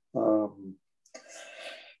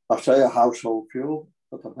 I say a household fuel,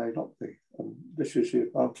 but there may not be. And this is the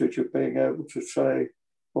advantage of being able to say,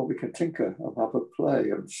 well, we can tinker and have a play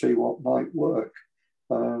and see what might work.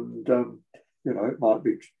 And, you know, it might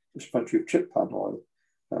be there's plenty of chip pan oil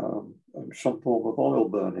and some form of oil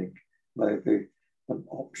burning may be an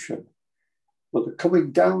option. But the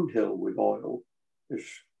coming downhill with oil is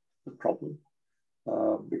the problem,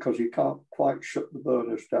 because you can't quite shut the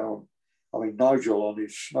burners down. I mean, Nigel on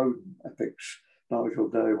his Snowdon epics, Nigel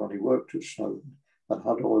Day, when he worked at Snowdon and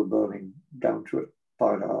had oil burning down to a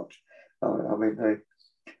fine art, I mean,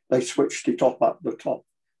 they switched it off at the top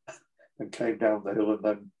and came down the hill, and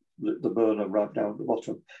then the burner right down the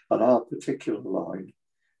bottom. And our particular line,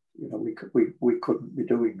 you know, we couldn't be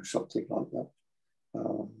doing something like that.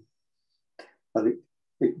 And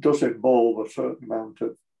it does involve a certain amount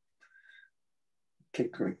of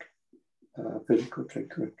tinkering, physical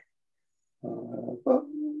tinkering. But,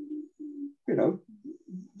 you know,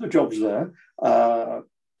 the job's there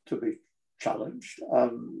to be challenged.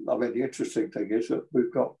 And I mean, the interesting thing is that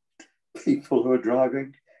we've got people who are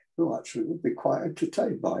driving who actually would be quite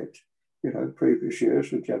entertained by it. You know, previous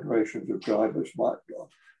years, the generations of drivers might go,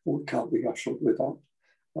 well, we can't be hassled with that.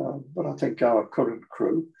 But I think our current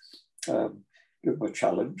crew give them a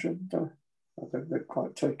challenge, and I think they'd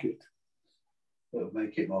quite take it. It'll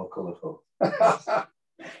make it more colourful.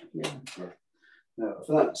 Yeah. No,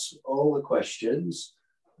 that's all the questions.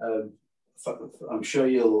 I'm sure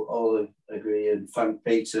you'll all agree and thank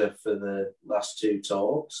Peter for the last two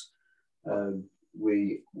talks.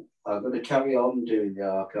 We are going to carry on doing the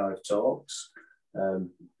archive talks.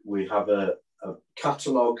 We have a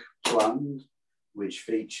catalogue planned which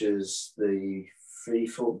features the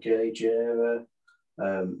 3-foot gauge era.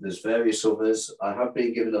 There's various others. I have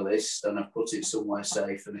been given a list and I've put it somewhere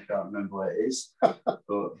safe and I can't remember where it is.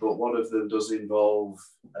 but one of them does involve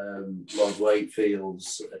Lord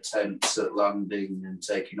Wakefield's attempts at landing and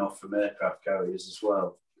taking off from aircraft carriers as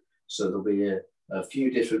well. So there'll be a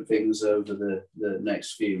few different things over the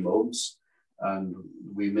next few months, and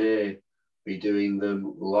we may be doing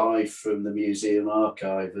them live from the museum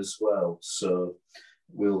archive as well. So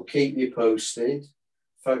we'll keep you posted.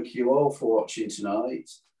 Thank you all for watching tonight,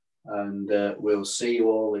 and we'll see you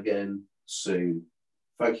all again soon.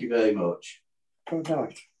 Thank you very much. Good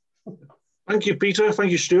night. Thank you, Peter.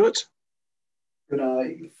 Thank you, Stuart. Good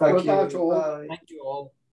night. Thank you. Good night all. Bye. Thank you all.